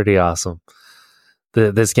 It was pretty awesome.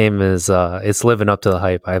 This game is it's living up to the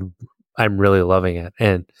hype. I'm really loving it,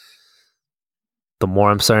 and the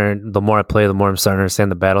more I play, the more I'm starting to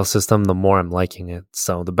understand the battle system, the more I'm liking it.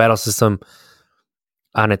 So the battle system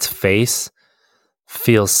on its face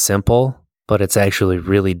feels simple, but it's actually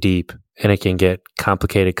really deep, and it can get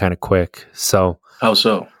complicated kind of quick. So how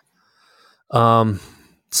so?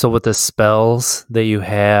 So with the spells that you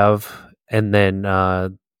have, and then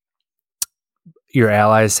your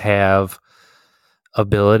allies have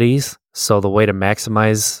abilities. So the way to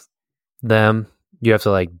maximize them, you have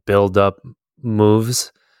to like build up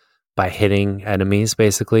moves by hitting enemies,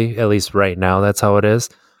 basically. At least right now, that's how it is.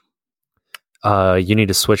 You need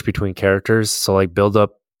to switch between characters. So like build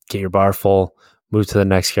up, get your bar full, move to the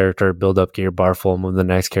next character, build up, get your bar full, move to the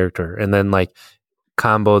next character. And then like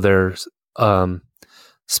combo their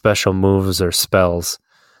special moves or spells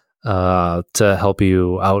to help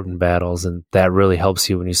you out in battles. And that really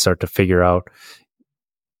helps you when you start to figure out.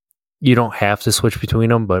 You don't have to switch between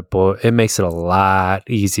them, but boy, it makes it a lot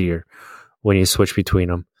easier when you switch between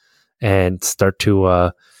them and start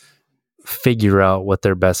to figure out what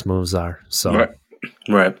their best moves are. So,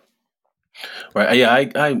 right. Yeah,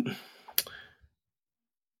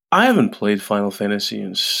 I haven't played Final Fantasy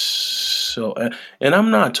and I'm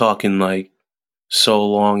not talking like so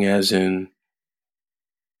long as in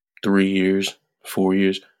 3 years, 4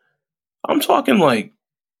 years. I'm talking like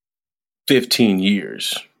 15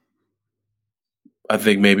 years. I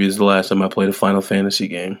think maybe is the last time I played a Final Fantasy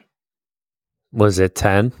game. Was it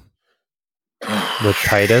 10 with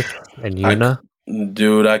Titus and Yuna?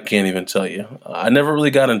 Dude, I can't even tell you. I never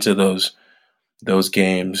really got into those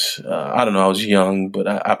games. I don't know. I was young, but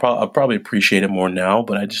I probably appreciate it more now.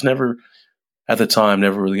 But I just never, at the time,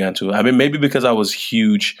 never really got into it. I mean, maybe because I was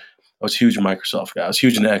huge. I was huge Microsoft guy. I was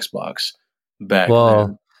huge in Xbox back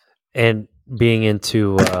then. And being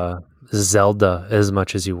into Zelda as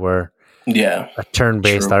much as you were, yeah, a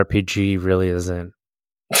turn-based RPG really doesn't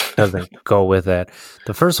go with that.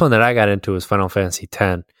 The first one that I got into was Final Fantasy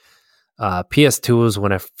X. PS2 was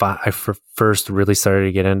when I first really started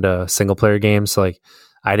to get into single-player games. Like,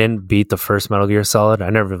 I didn't beat the first Metal Gear Solid.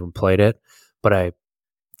 I never even played it, but I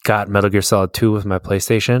got Metal Gear Solid 2 with my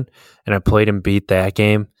PlayStation, and I played and beat that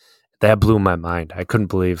game. That blew my mind. I couldn't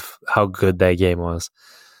believe how good that game was.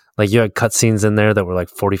 Like, you had cutscenes in there that were like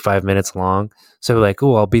 45 minutes long. So like,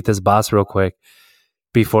 oh, I'll beat this boss real quick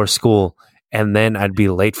before school. And then I'd be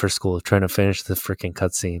late for school trying to finish the freaking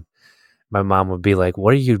cutscene. My mom would be like,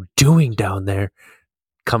 what are you doing down there?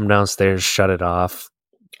 Come downstairs, shut it off.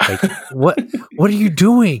 Like, what are you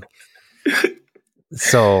doing?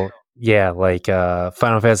 So yeah, like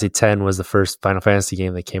Final Fantasy X was the first Final Fantasy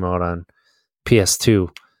game that came out on PS2.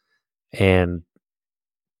 And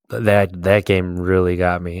that game really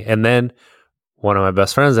got me. And then one of my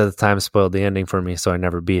best friends at the time spoiled the ending for me, so I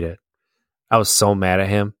never beat it. I was so mad at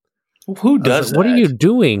him. Who does that? What are you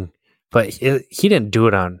doing? But he didn't do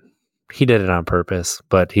it he did it on purpose,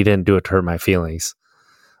 but he didn't do it to hurt my feelings.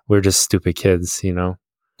 We're just stupid kids, you know?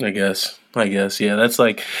 I guess. Yeah,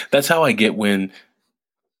 that's how I get when,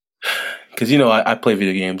 because, I play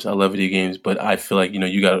video games. I love video games, but I feel like,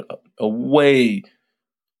 you got a way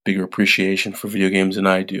bigger appreciation for video games than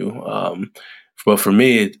I do. But for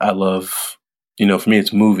me, I love, for me,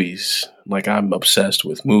 it's movies. Like, I'm obsessed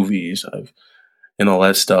with movies and all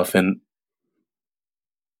that stuff. And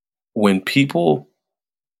when people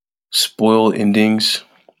spoil endings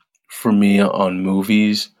for me on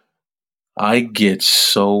movies, I get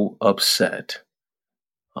so upset.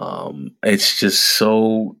 It's just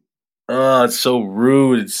so, it's so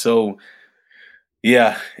rude. It's so,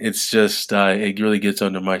 yeah, it's just, it really gets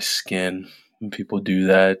under my skin when people do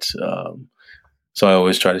that. So I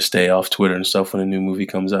always try to stay off Twitter and stuff when a new movie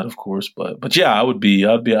comes out, of course. But yeah, I would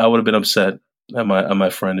have been upset at my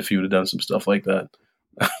friend if he would have done some stuff like that.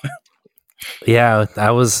 Yeah,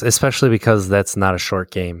 I was, especially because that's not a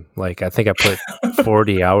short game. Like, I think I put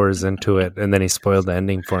 40 hours into it, and then he spoiled the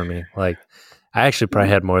ending for me. Like, I actually probably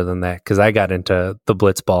had more than that because I got into the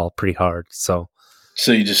Blitzball pretty hard. So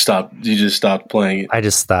you just stopped. You just stopped playing it. I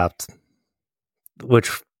just stopped, which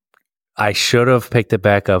I should have picked it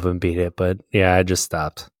back up and beat it, but yeah, I just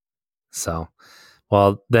stopped. So,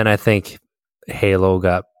 well, then I think Halo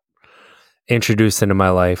got introduced into my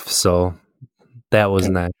life, so that was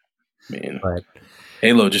nice. Man, But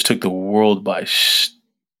Halo just took the world by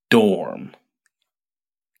storm.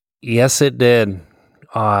 yes, it did.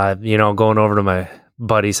 Going over to my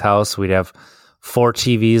buddy's house, we'd have 4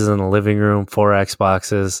 TVs in the living room, 4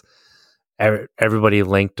 Xboxes, everybody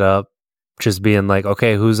linked up, just being like,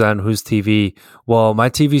 okay, who's on whose TV? Well, my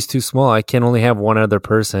TV's too small. I can only have one other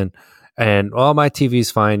person. And, well, my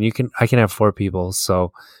TV's fine. I can have 4 people,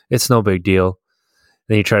 so it's no big deal.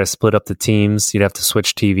 Then you try to split up the teams. You'd have to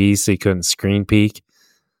switch TVs so you couldn't screen peek.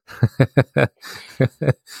 Back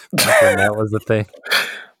when that was the thing.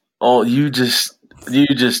 Oh, you just,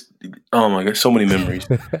 oh my God, so many memories.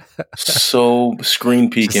 So screen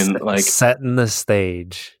peeking, Just like setting the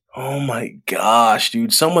stage. oh my gosh,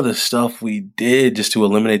 dude. Some of the stuff we did just to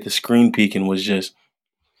eliminate the screen peeking was just,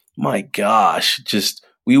 my gosh, just,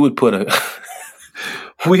 we would put a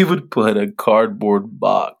cardboard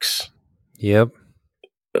box Yep.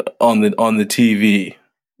 on the TV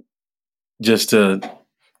just to,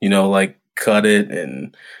 like cut it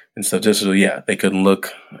and stuff, just so they couldn't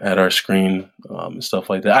look at our screen and stuff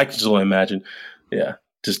like that. I can just only imagine,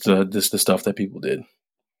 just the stuff that people did.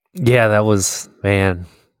 Yeah, that was, man,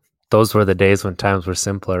 those were the days when times were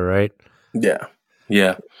simpler, right? Yeah.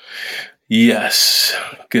 Yes.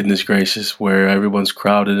 Goodness gracious, where everyone's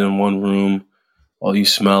crowded in one room. All you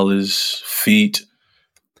smell is feet,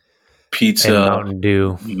 pizza, And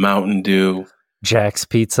Mountain Dew, Jack's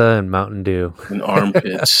Pizza and Mountain Dew. and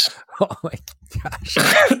armpits. Oh my gosh.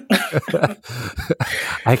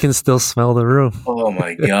 I can still smell the room Oh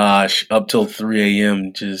my gosh. Up till 3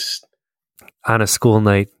 a.m. just, on a school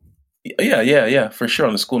night. yeah, for sure.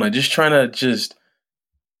 On the school night. Just trying to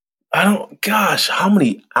how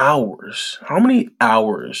many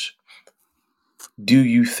hours do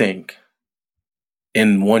you think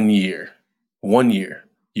in 1 year,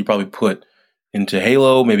 you probably put into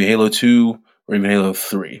Halo, maybe Halo 2 or even Halo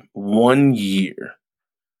 3? 1 year.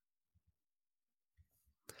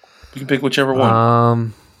 You can pick whichever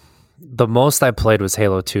one. The most I played was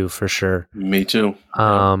Halo 2 for sure. Me too.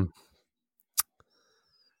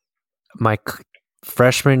 My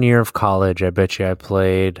freshman year of college, I bet you I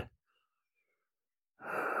played,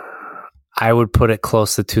 I would put it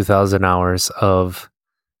close to 2,000 hours of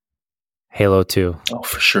Halo 2. Oh,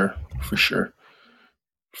 for sure.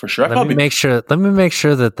 Let me make sure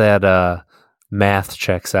that math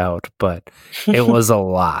checks out, but it was a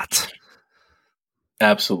lot.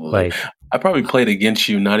 Absolutely. Like, I probably played against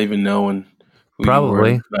you, not even knowing who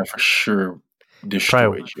probably. you were. I for sure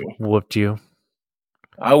destroyed you. Whooped you.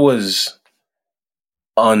 I was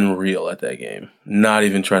unreal at that game. Not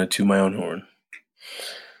even trying to toot my own horn.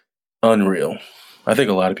 Unreal. I think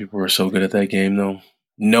a lot of people were so good at that game, though.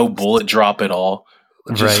 No bullet drop at all.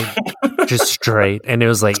 Right. Just straight. And it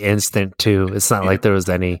was like instant, too. It's not like there was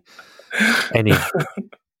any.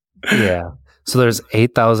 Yeah. So there's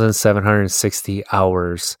 8,760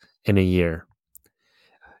 hours in a year.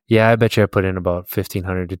 Yeah, I bet you I put in about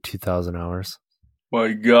 1,500 to 2,000 hours.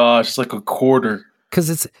 My gosh, it's like a quarter.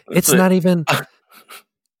 Because it's not even.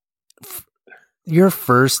 Your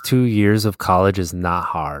first 2 years of college is not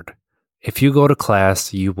hard. If you go to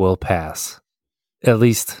class, you will pass. At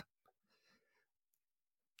least,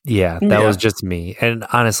 that was just me. And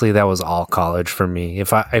honestly, that was all college for me.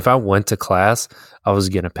 If I went to class, I was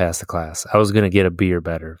going to pass the class. I was going to get a B or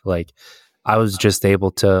better. Like, I was just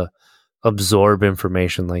able to absorb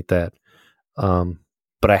information like that.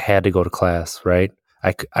 But I had to go to class, right?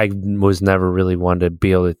 I was never really one to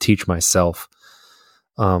be able to teach myself.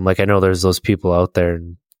 Like, I know there's those people out there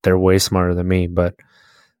and they're way smarter than me, but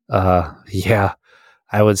I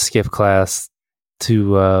would skip class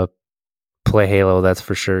to play Halo, that's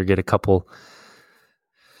for sure. Get a couple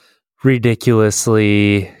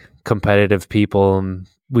ridiculously competitive people, and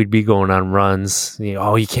we'd be going on runs.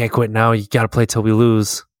 You can't quit now. You got to play till we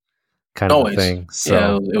lose, kind of thing. So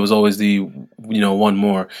yeah, it was always the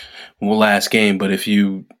one last game. But if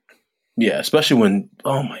you, especially when,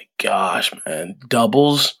 oh my gosh, man,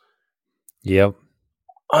 doubles. Yep.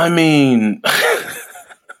 I mean,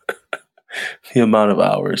 the amount of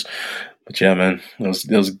hours. But yeah, man,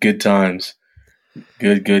 those good times.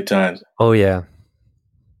 Good times. Oh yeah.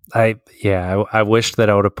 I wished that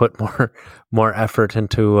I would have put more effort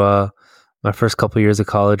into my first couple years of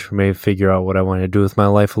college, maybe figure out what I wanted to do with my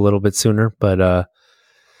life a little bit sooner. But I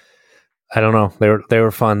don't know. They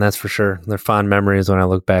were fun, that's for sure. They're fond memories when I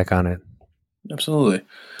look back on it. Absolutely.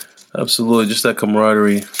 Just that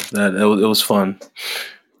camaraderie. It was fun.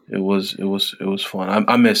 It was fun.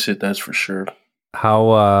 I miss it. That's for sure.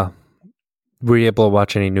 How were you able to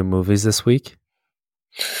watch any new movies this week?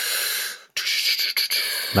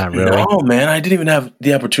 Not really. No, man. I didn't even have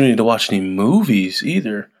the opportunity to watch any movies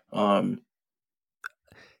either. Not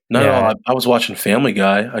at all. I was watching Family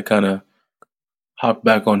Guy. I kind of hopped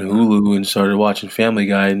back on Hulu and started watching Family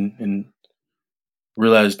Guy and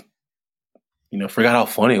realized, forgot how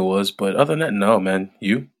funny it was. But other than that, no, man.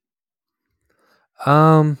 You?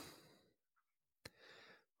 Well,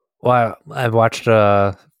 I've watched.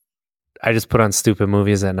 I just put on stupid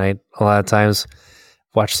movies at night a lot of times.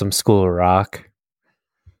 Watch some School of Rock.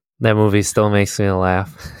 That movie still makes me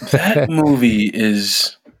laugh. That movie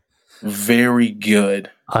is very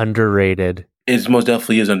good. Underrated. It most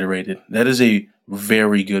definitely is underrated. That is a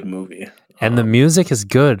very good movie. And the music is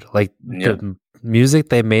good. Like, the music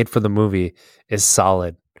they made for the movie is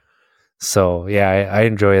solid. So, yeah, I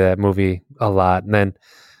enjoy that movie a lot. And then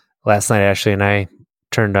last night, Ashley and I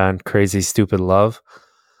turned on Crazy Stupid Love,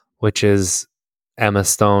 which is Emma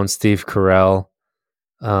Stone, Steve Carell,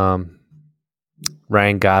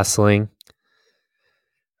 Ryan Gosling.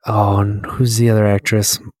 Oh, and who's the other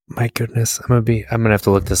actress? My goodness, I'm gonna have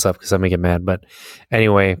to look this up because I'm gonna get mad. But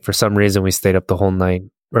anyway, for some reason we stayed up the whole night,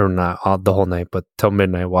 or not all the whole night, but till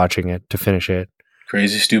midnight watching it to finish it.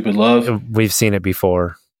 Crazy Stupid Love. We've seen it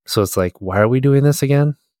before, so it's like, why are we doing this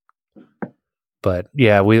again? But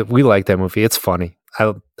yeah, we like that movie. It's funny.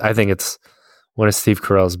 I think it's one of Steve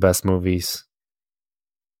Carell's best movies.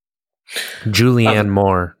 Julianne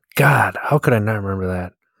Moore. God, how could I not remember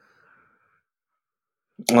that?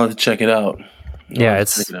 I'll have to check it out.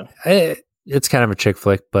 It's kind of a chick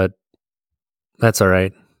flick, but that's all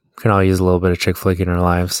right. We can all use a little bit of chick flick in our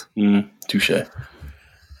lives. Touche,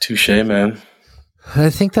 man. I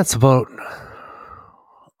think that's about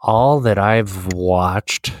all that I've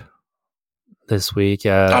watched this week.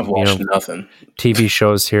 I've watched nothing. TV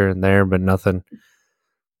shows here and there, but nothing.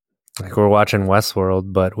 Like, we're watching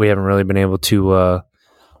Westworld, but we haven't really been able to.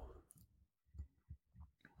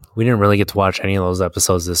 We didn't really get to watch any of those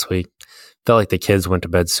episodes this week. Felt like the kids went to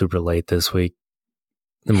bed super late this week,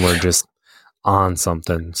 and we're just on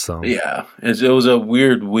something. So yeah, it was a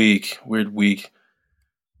weird week.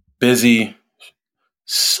 Busy,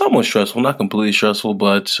 somewhat stressful, not completely stressful,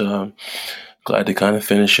 but glad to kind of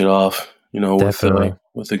finish it off.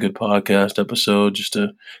 With a good podcast episode, just to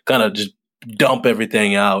kind of just dump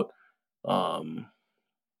everything out.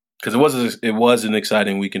 Because it was an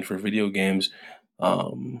exciting weekend for video games.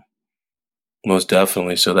 Most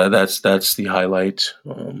definitely. So that's the highlight.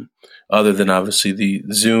 Other than obviously the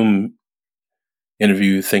Zoom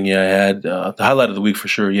interview thingy I had, the highlight of the week for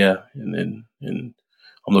sure. Yeah, and I'm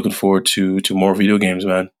looking forward to more video games,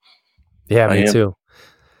 man. Yeah, me too.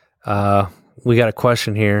 We got a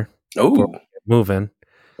question here. Oh, moving.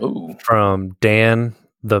 Oh, from Dan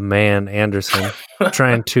the Man Anderson,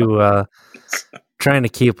 trying to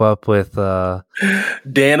keep up with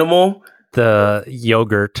Danimal, the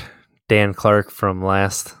yogurt. Dan Clark from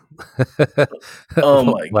last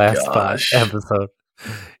gosh. Episode.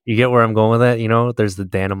 You get where I'm going with that? There's the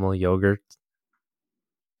Danimal yogurt.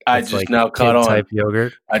 I just now caught on. Type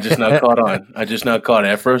yogurt. I just now caught on.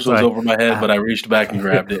 At first it was over my head, but I reached back and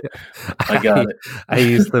grabbed it. I got it. I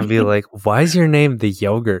used to be like, "Why is your name the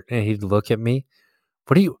yogurt?" And he'd look at me.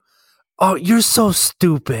 What are you? Oh, you're so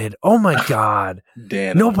stupid. Oh my God.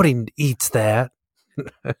 Dan. Nobody eats that.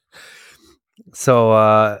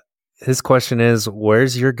 So his question is,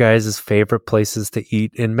 where's your guys' favorite places to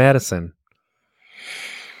eat in Madison?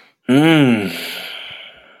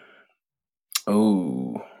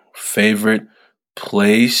 Oh, favorite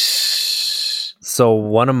place? So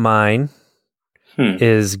one of mine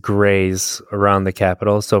is Gray's around the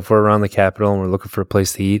Capitol. So if we're around the Capitol and we're looking for a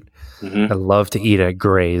place to eat, I love to eat at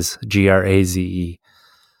Gray's, Graze.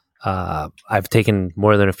 I've taken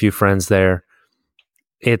more than a few friends there.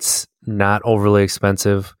 It's not overly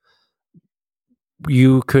expensive.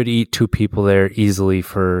 You could eat two people there easily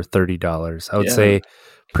for $30. I would say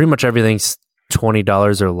pretty much everything's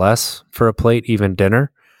 $20 or less for a plate, even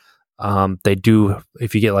dinner. They do,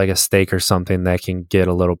 if you get like a steak or something, that can get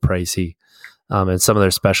a little pricey. And some of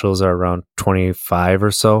their specials are around 25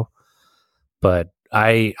 or so. But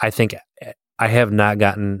I think I have not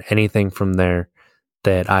gotten anything from there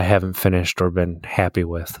that I haven't finished or been happy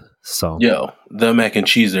with. So the mac and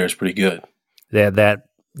cheese there is pretty good. Yeah,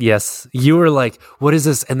 Yes, you were like, "What is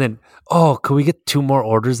this?" And then, "Oh, can we get 2 more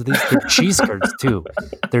orders of these?" Their cheese curds too.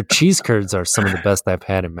 Their cheese curds are some of the best I've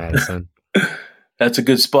had in Madison. That's a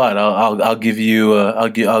good spot. I'll give you I'll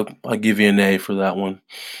give you an A for that one.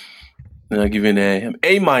 And I'll give you an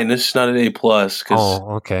A minus, not an A plus.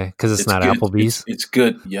 Oh, okay, because it's not good. Applebee's. It's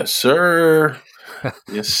good. Yes, sir.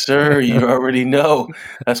 Yes, sir. You already know.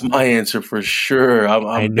 That's my answer for sure.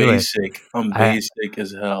 I'm basic. I'm basic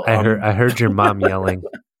as hell. I heard your mom yelling,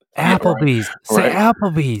 "Applebee's, say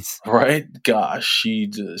Applebee's." Right? Gosh,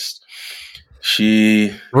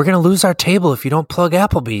 we're gonna lose our table if you don't plug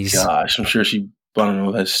Applebee's. Gosh, I'm sure she, I don't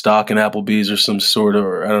know, has stock in Applebee's or some sort of,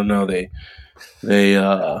 or I don't know. They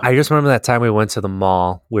I just remember that time we went to the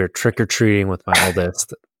mall. We were trick or treating with my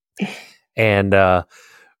oldest, and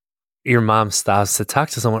your mom stops to talk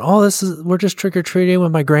to someone. "Oh, we're just trick or treating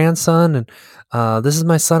with my grandson, and this is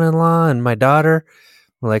my son-in-law and my daughter."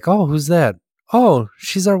 We're like, "Oh, who's that?" "Oh,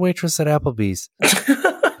 she's our waitress at Applebee's."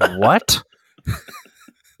 What?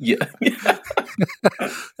 Yeah.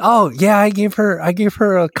 Oh, yeah, I gave her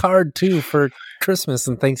a card too for Christmas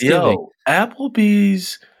and Thanksgiving. Yo,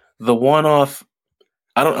 Applebee's, the one off.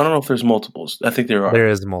 I don't know if there's multiples. I think there are. There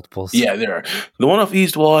is multiples. Yeah, there are. The one off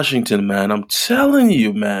East Washington, man. I'm telling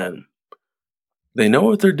you, man. They know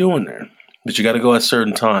what they're doing there, but you got to go at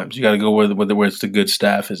certain times. You got to go where it's the good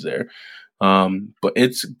staff is there. But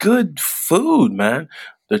it's good food, man.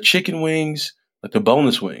 Their chicken wings, like the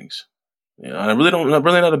boneless wings. You know, I'm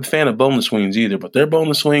really not a fan of boneless wings either. But their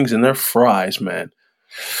boneless wings and their fries, man.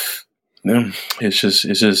 It's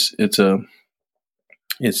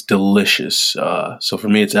delicious. So for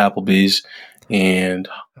me, it's Applebee's and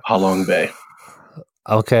Halong Bay.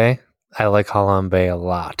 Okay. I like Halong Bay a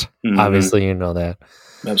lot. Mm-hmm. Obviously, you know that.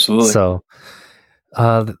 Absolutely. So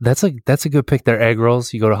that's a good pick. Their egg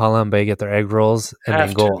rolls. You go to Halong Bay, get their egg rolls, and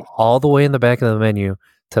then go all the way in the back of the menu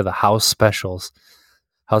to the house specials.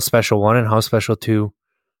 House Special 1 and House Special 2.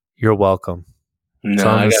 You're welcome.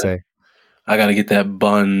 No, I got to get that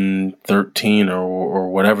bun 13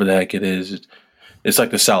 or whatever the heck it is. It's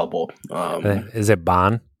like the salad bowl. Is it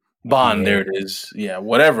Bon? Bon, yeah. There it is. Yeah,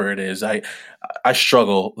 whatever it is. I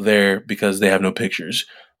struggle there because they have no pictures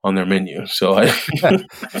on their menu. So that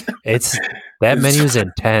menu's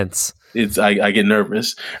intense. I get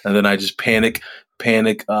nervous and then I just panic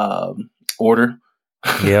order.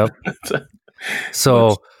 Yep.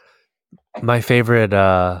 So my favorite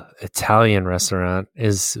Italian restaurant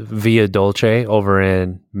is Via Dolce over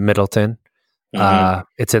in Middleton. Mm-hmm.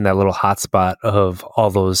 It's in that little hotspot of all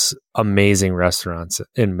those amazing restaurants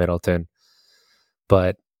in Middleton.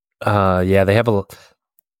 But yeah, they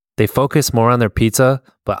focus more on their pizza,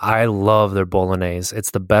 but I love their bolognese.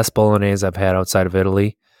 It's the best bolognese I've had outside of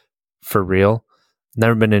Italy, for real.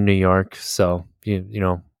 Never been in New York, so you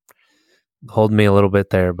know, hold me a little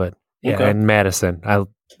bit there. But yeah, okay. And Madison, I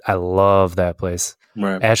love that place.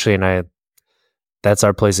 Right. Ashley and I, that's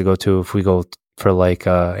our place to go to if we go for like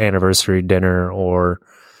anniversary dinner or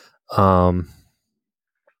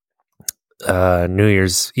New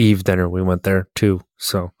Year's Eve dinner. We went there too.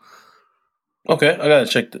 So okay, I gotta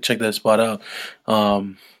check that spot out.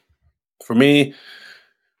 For me,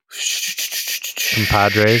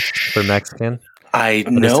 Compadres for Mexican. I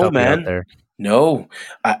know, man. No,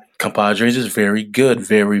 Compadres is very good,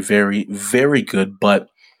 very, very, very good. But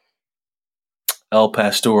El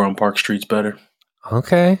Pastor on Park Street's better.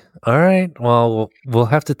 Okay. All right. Well, we'll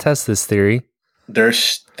have to test this theory. Their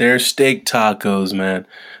steak tacos, man.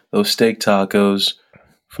 Those steak tacos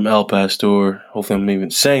from El Pastor, hopefully I'm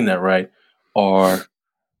even saying that right, are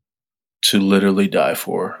to literally die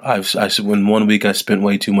for. In 1 week I spent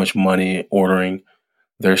way too much money ordering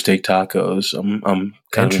their steak tacos. I'm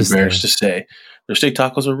kind of embarrassed to say. Their steak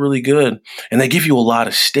tacos are really good. And they give you a lot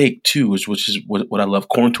of steak too, which is what I love.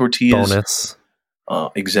 Corn tortillas. Bonus.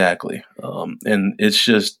 Exactly. And it's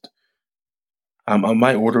just, I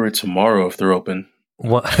might order it tomorrow if they're open.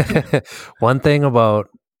 One thing about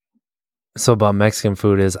Mexican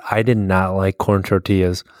food is I did not like corn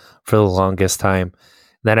tortillas for the longest time.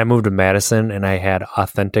 Then I moved to Madison and I had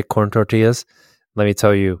authentic corn tortillas. Let me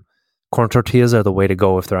tell you, corn tortillas are the way to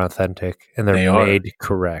go if they're authentic and they're made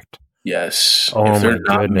correct. Yes. Oh, if they're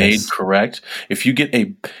not made correct, if you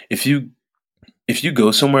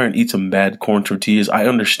go somewhere and eat some bad corn tortillas, I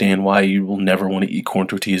understand why you will never want to eat corn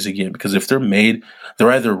tortillas again. Because if they're made,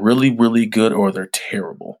 they're either really, really good or they're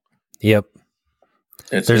terrible. Yep.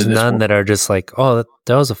 There's none that are just like, oh,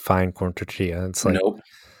 that was a fine corn tortilla. It's like, nope.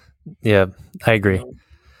 Yeah, I agree.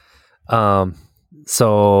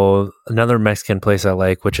 So another Mexican place I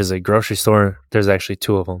like, which is a grocery store. There's actually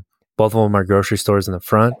 2 of them. Both of them are grocery stores in the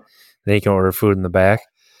front. Then you can order food in the back.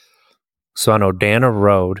 So on Odana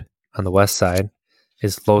Road on the west side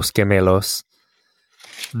is Los Gemelos.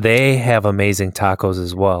 They have amazing tacos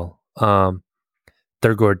as well.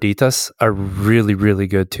 Their gorditas are really, really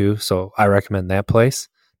good too. So I recommend that place.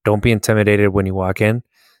 Don't be intimidated when you walk in.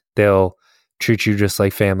 They'll treat you just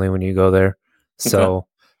like family when you go there. So,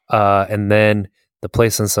 and then the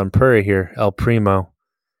place in Sun Prairie here, El Primo,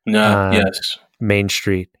 yes, Main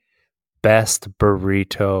Street, best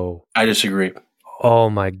burrito. I disagree. Oh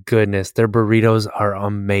my goodness, their burritos are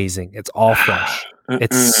amazing. It's all fresh.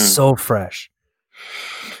 It's so fresh.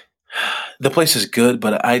 The place is good,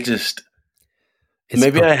 but I just It's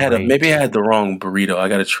maybe I great. had the wrong burrito. I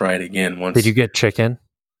got to try it again once. Did you get chicken?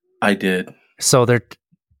 I did. So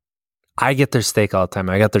I get their steak all the time.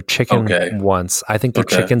 I got their chicken once. I think their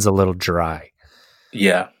chicken's a little dry.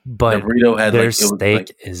 Yeah, but the burrito had their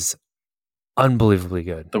steak is unbelievably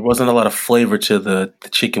good. There wasn't a lot of flavor to the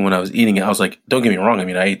chicken when I was eating it. I was like, don't get me wrong. I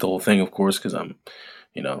mean, I ate the whole thing, of course, because I'm,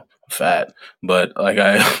 fat. But like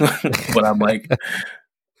but I'm like,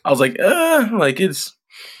 I was like it's,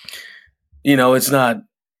 it's not.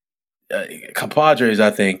 Compadres,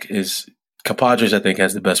 I think, has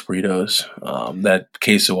the best burritos. That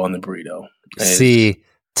queso on the burrito. See,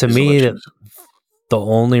 to me, the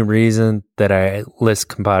only reason that I list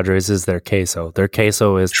Compadres is their queso. Their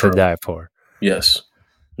queso is to die for. Yes.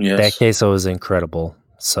 That queso is incredible.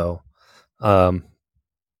 So,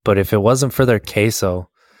 but if it wasn't for their queso,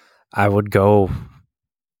 I would go,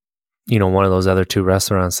 one of those other two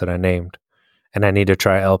restaurants that I named. And I need to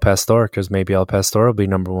try El Pastor because maybe El Pastor will be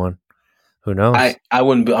number one. Who knows? I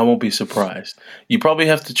won't be surprised. You probably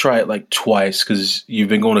have to try it like twice because you've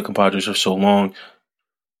been going to Compadres for so long,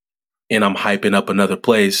 and I'm hyping up another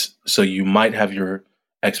place, so you might have your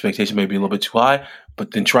expectation maybe a little bit too high.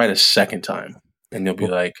 But then try it a second time, and you'll be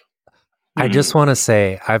like, I just want to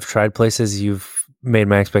say I've tried places you've made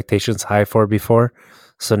my expectations high for before.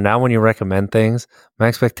 So now when you recommend things, my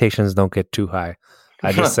expectations don't get too high.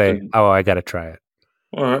 I just say, oh, I got to try it.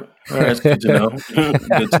 All right. That's good to know.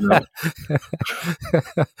 Good to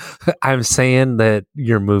know. I'm saying that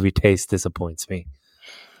your movie taste disappoints me.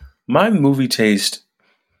 My movie taste,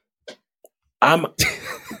 Rotten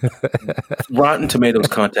Tomatoes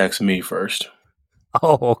contacts me first.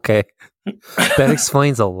 Oh, okay. That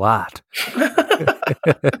explains a lot.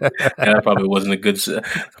 That probably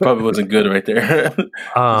wasn't good right there.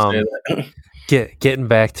 Getting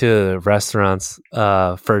back to restaurants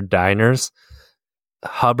for diners,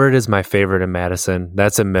 Hubbard is my favorite in Madison.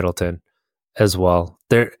 That's in Middleton as well.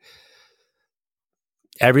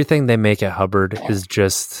 Everything they make at Hubbard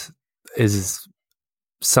is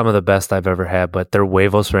some of the best I've ever had, but their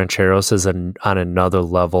huevos rancheros is on another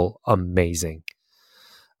level amazing.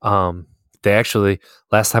 They actually,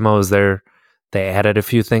 last time I was there, they added a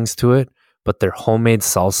few things to it, but their homemade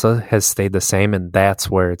salsa has stayed the same, and that's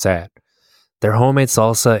where it's at. Their homemade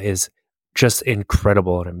salsa is just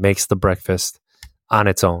incredible, and it makes the breakfast on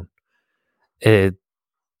its own.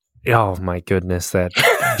 Oh my goodness, that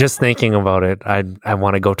just thinking about it, I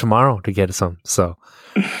want to go tomorrow to get some. So,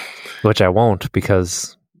 which I won't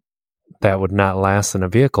because that would not last in a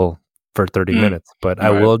vehicle for 30 minutes. But right.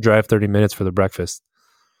 I will drive 30 minutes for the breakfast.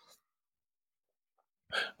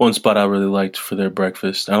 One spot I really liked for their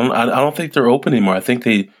breakfast. I don't think they're open anymore. I think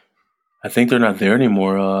they're not there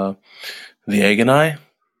anymore. The Egg and I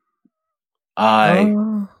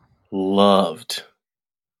loved.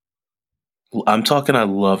 I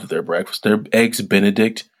loved their breakfast. Their eggs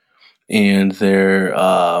Benedict and their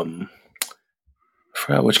I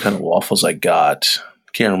forgot which kind of waffles I got.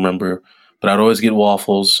 Can't remember, but I'd always get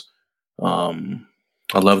waffles. I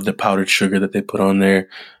loved the powdered sugar that they put on there,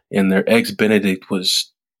 and their eggs Benedict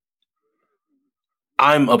was.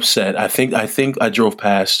 I'm upset. I think I drove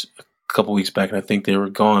past a couple weeks back, and I think they were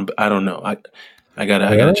gone. But I don't know. I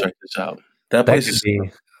gotta check this out. That place is.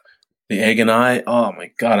 The Egg and I, oh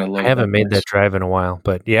my God, I love it. I haven't made that drive in a while,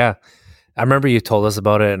 but yeah, I remember you told us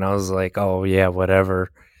about it and I was like, oh yeah,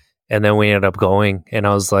 whatever. And then we ended up going and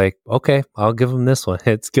I was like, okay, I'll give them this one.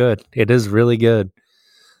 It's good. It is really good.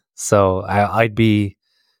 So I'd be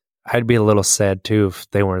a little sad too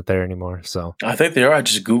if they weren't there anymore. So I think they are. I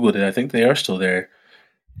just Googled it. I think they are still there.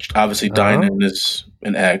 Obviously, dine-in is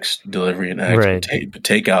an X, delivery an X, right. But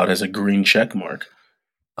takeout has a green check mark.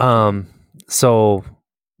 So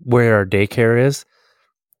where our daycare is,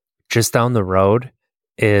 just down the road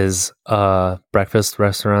is a breakfast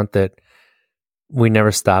restaurant that we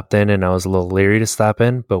never stopped in, and I was a little leery to stop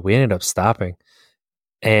in, but we ended up stopping,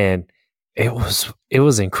 and it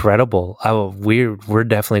was incredible. We're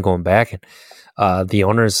definitely going back, and the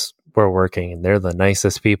owners were working, and they're the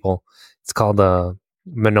nicest people. It's called the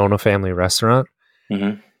Monona Family Restaurant,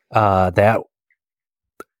 That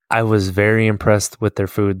I was very impressed with their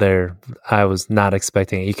food there. I was not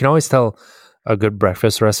expecting it. You can always tell a good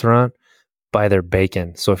breakfast restaurant by their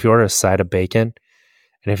bacon. So if you order a side of bacon,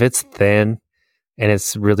 and if it's thin and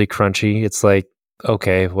it's really crunchy, it's like,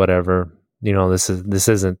 okay, whatever. This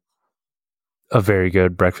isn't a very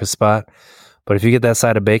good breakfast spot. But if you get that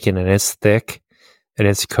side of bacon and it's thick and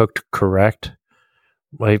it's cooked correct,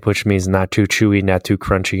 right, which means not too chewy, not too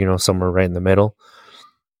crunchy, somewhere right in the middle.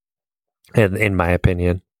 And in my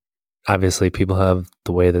opinion, obviously people have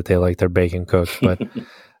the way that they like their bacon cooked, but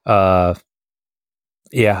that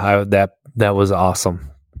was awesome.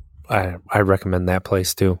 I recommend that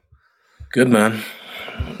place too. Good, man.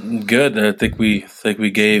 Good. I think we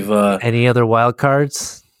gave any other wild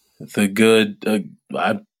cards? That's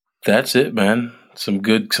it, man. Some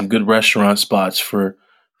good restaurant spots for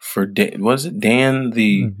was it Dan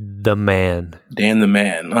the man? Dan the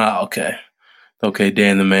man. Ah, okay. Okay,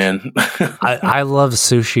 Dan the man. I love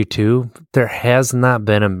sushi too. There has not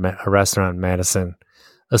been a restaurant in Madison,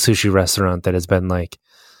 a sushi restaurant that has been like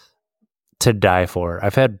to die for.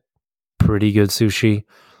 I've had pretty good sushi,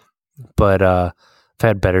 but I've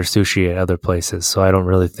had better sushi at other places, so I don't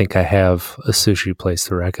really think I have a sushi place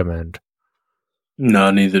to recommend. No,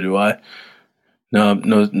 neither do I. No,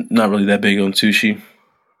 not really that big on sushi.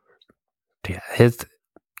 Yeah,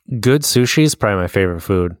 good sushi is probably my favorite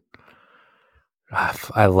food.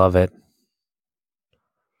 I love it.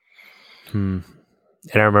 And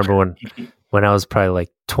I remember when I was probably like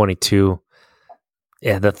 22,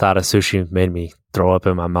 the thought of sushi made me throw up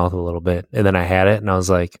in my mouth a little bit. And then I had it and I was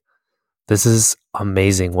like, this is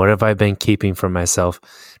amazing. What have I been keeping from myself?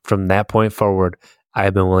 From that point forward,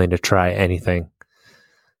 I've been willing to try anything.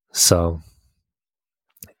 So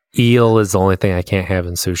eel is the only thing I can't have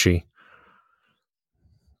in sushi.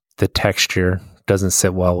 The texture doesn't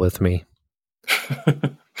sit well with me.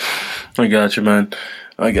 I got you, man.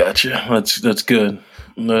 I got you. That's good.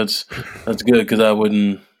 That's good because I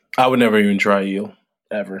would never even try eel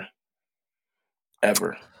ever.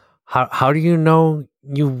 How do you know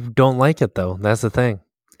you don't like it though? That's the thing.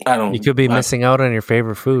 I don't. You could be missing out on your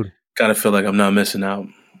favorite food. Kind of feel like I'm not missing out.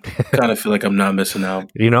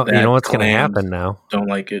 You know what's going to happen now. Don't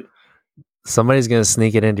like it. Somebody's going to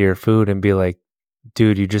sneak it into your food and be like,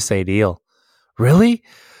 "Dude, you just ate eel." Really?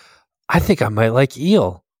 I think I might like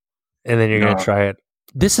eel. And then you're going to try it.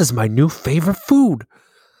 This is my new favorite food.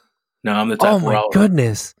 No, I'm the type of my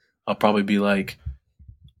goodness. I'll probably be like,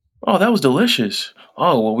 oh, that was delicious.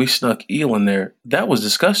 Oh, well, we snuck eel in there. That was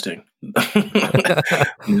disgusting.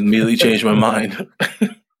 Immediately changed my mind.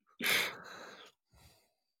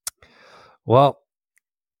 Well,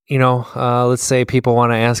 let's say people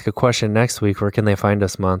want to ask a question next week. Where can they find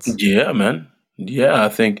us, Monts? Yeah, man. Yeah, I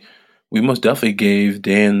think we most definitely gave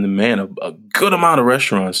Dan the man a good amount of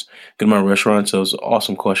restaurants. So it was an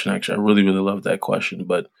awesome question, actually. I really, really love that question.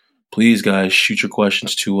 But please, guys, shoot your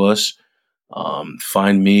questions to us.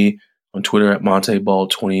 Find me on Twitter at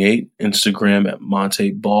MonteBall28, Instagram at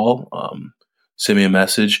MonteBall. Send me a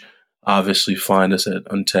message. Obviously, find us at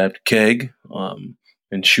Untapped Keg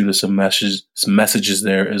and shoot us some messages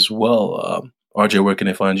there as well. RJ, where can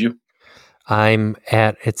they find you? I'm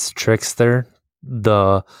at It's Trickster.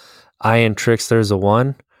 The I in Trickster is a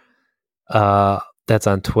 1. That's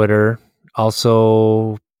on Twitter.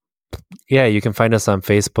 Also, you can find us on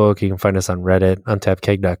Facebook. You can find us on Reddit,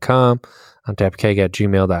 untappedkeg.com,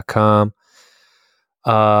 untappedkeg@gmail.com.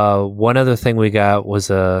 One other thing we got was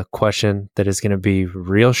a question that is going to be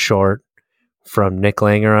real short from Nick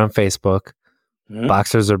Langer on Facebook. Mm-hmm.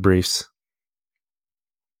 Boxers or briefs?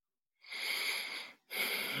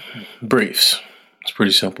 Briefs. It's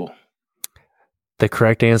pretty simple. The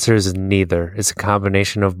correct answer is neither. It's a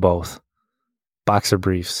combination of both. Boxer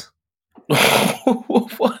briefs.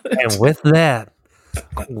 What? And with that,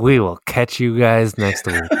 we will catch you guys next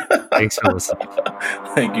week. Thanks for listening.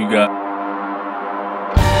 Thank you, guys.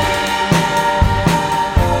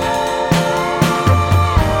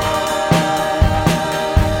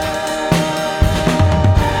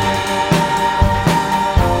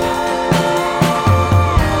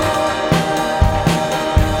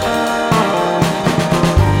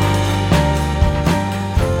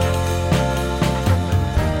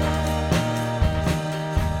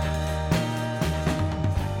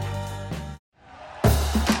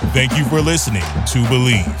 Thank you for listening to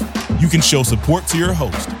Believe. You can show support to your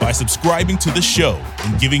host by subscribing to the show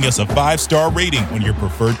and giving us a 5-star rating on your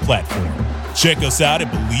preferred platform. Check us out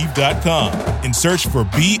at Believe.com and search for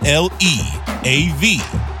BLEAV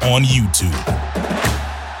on YouTube.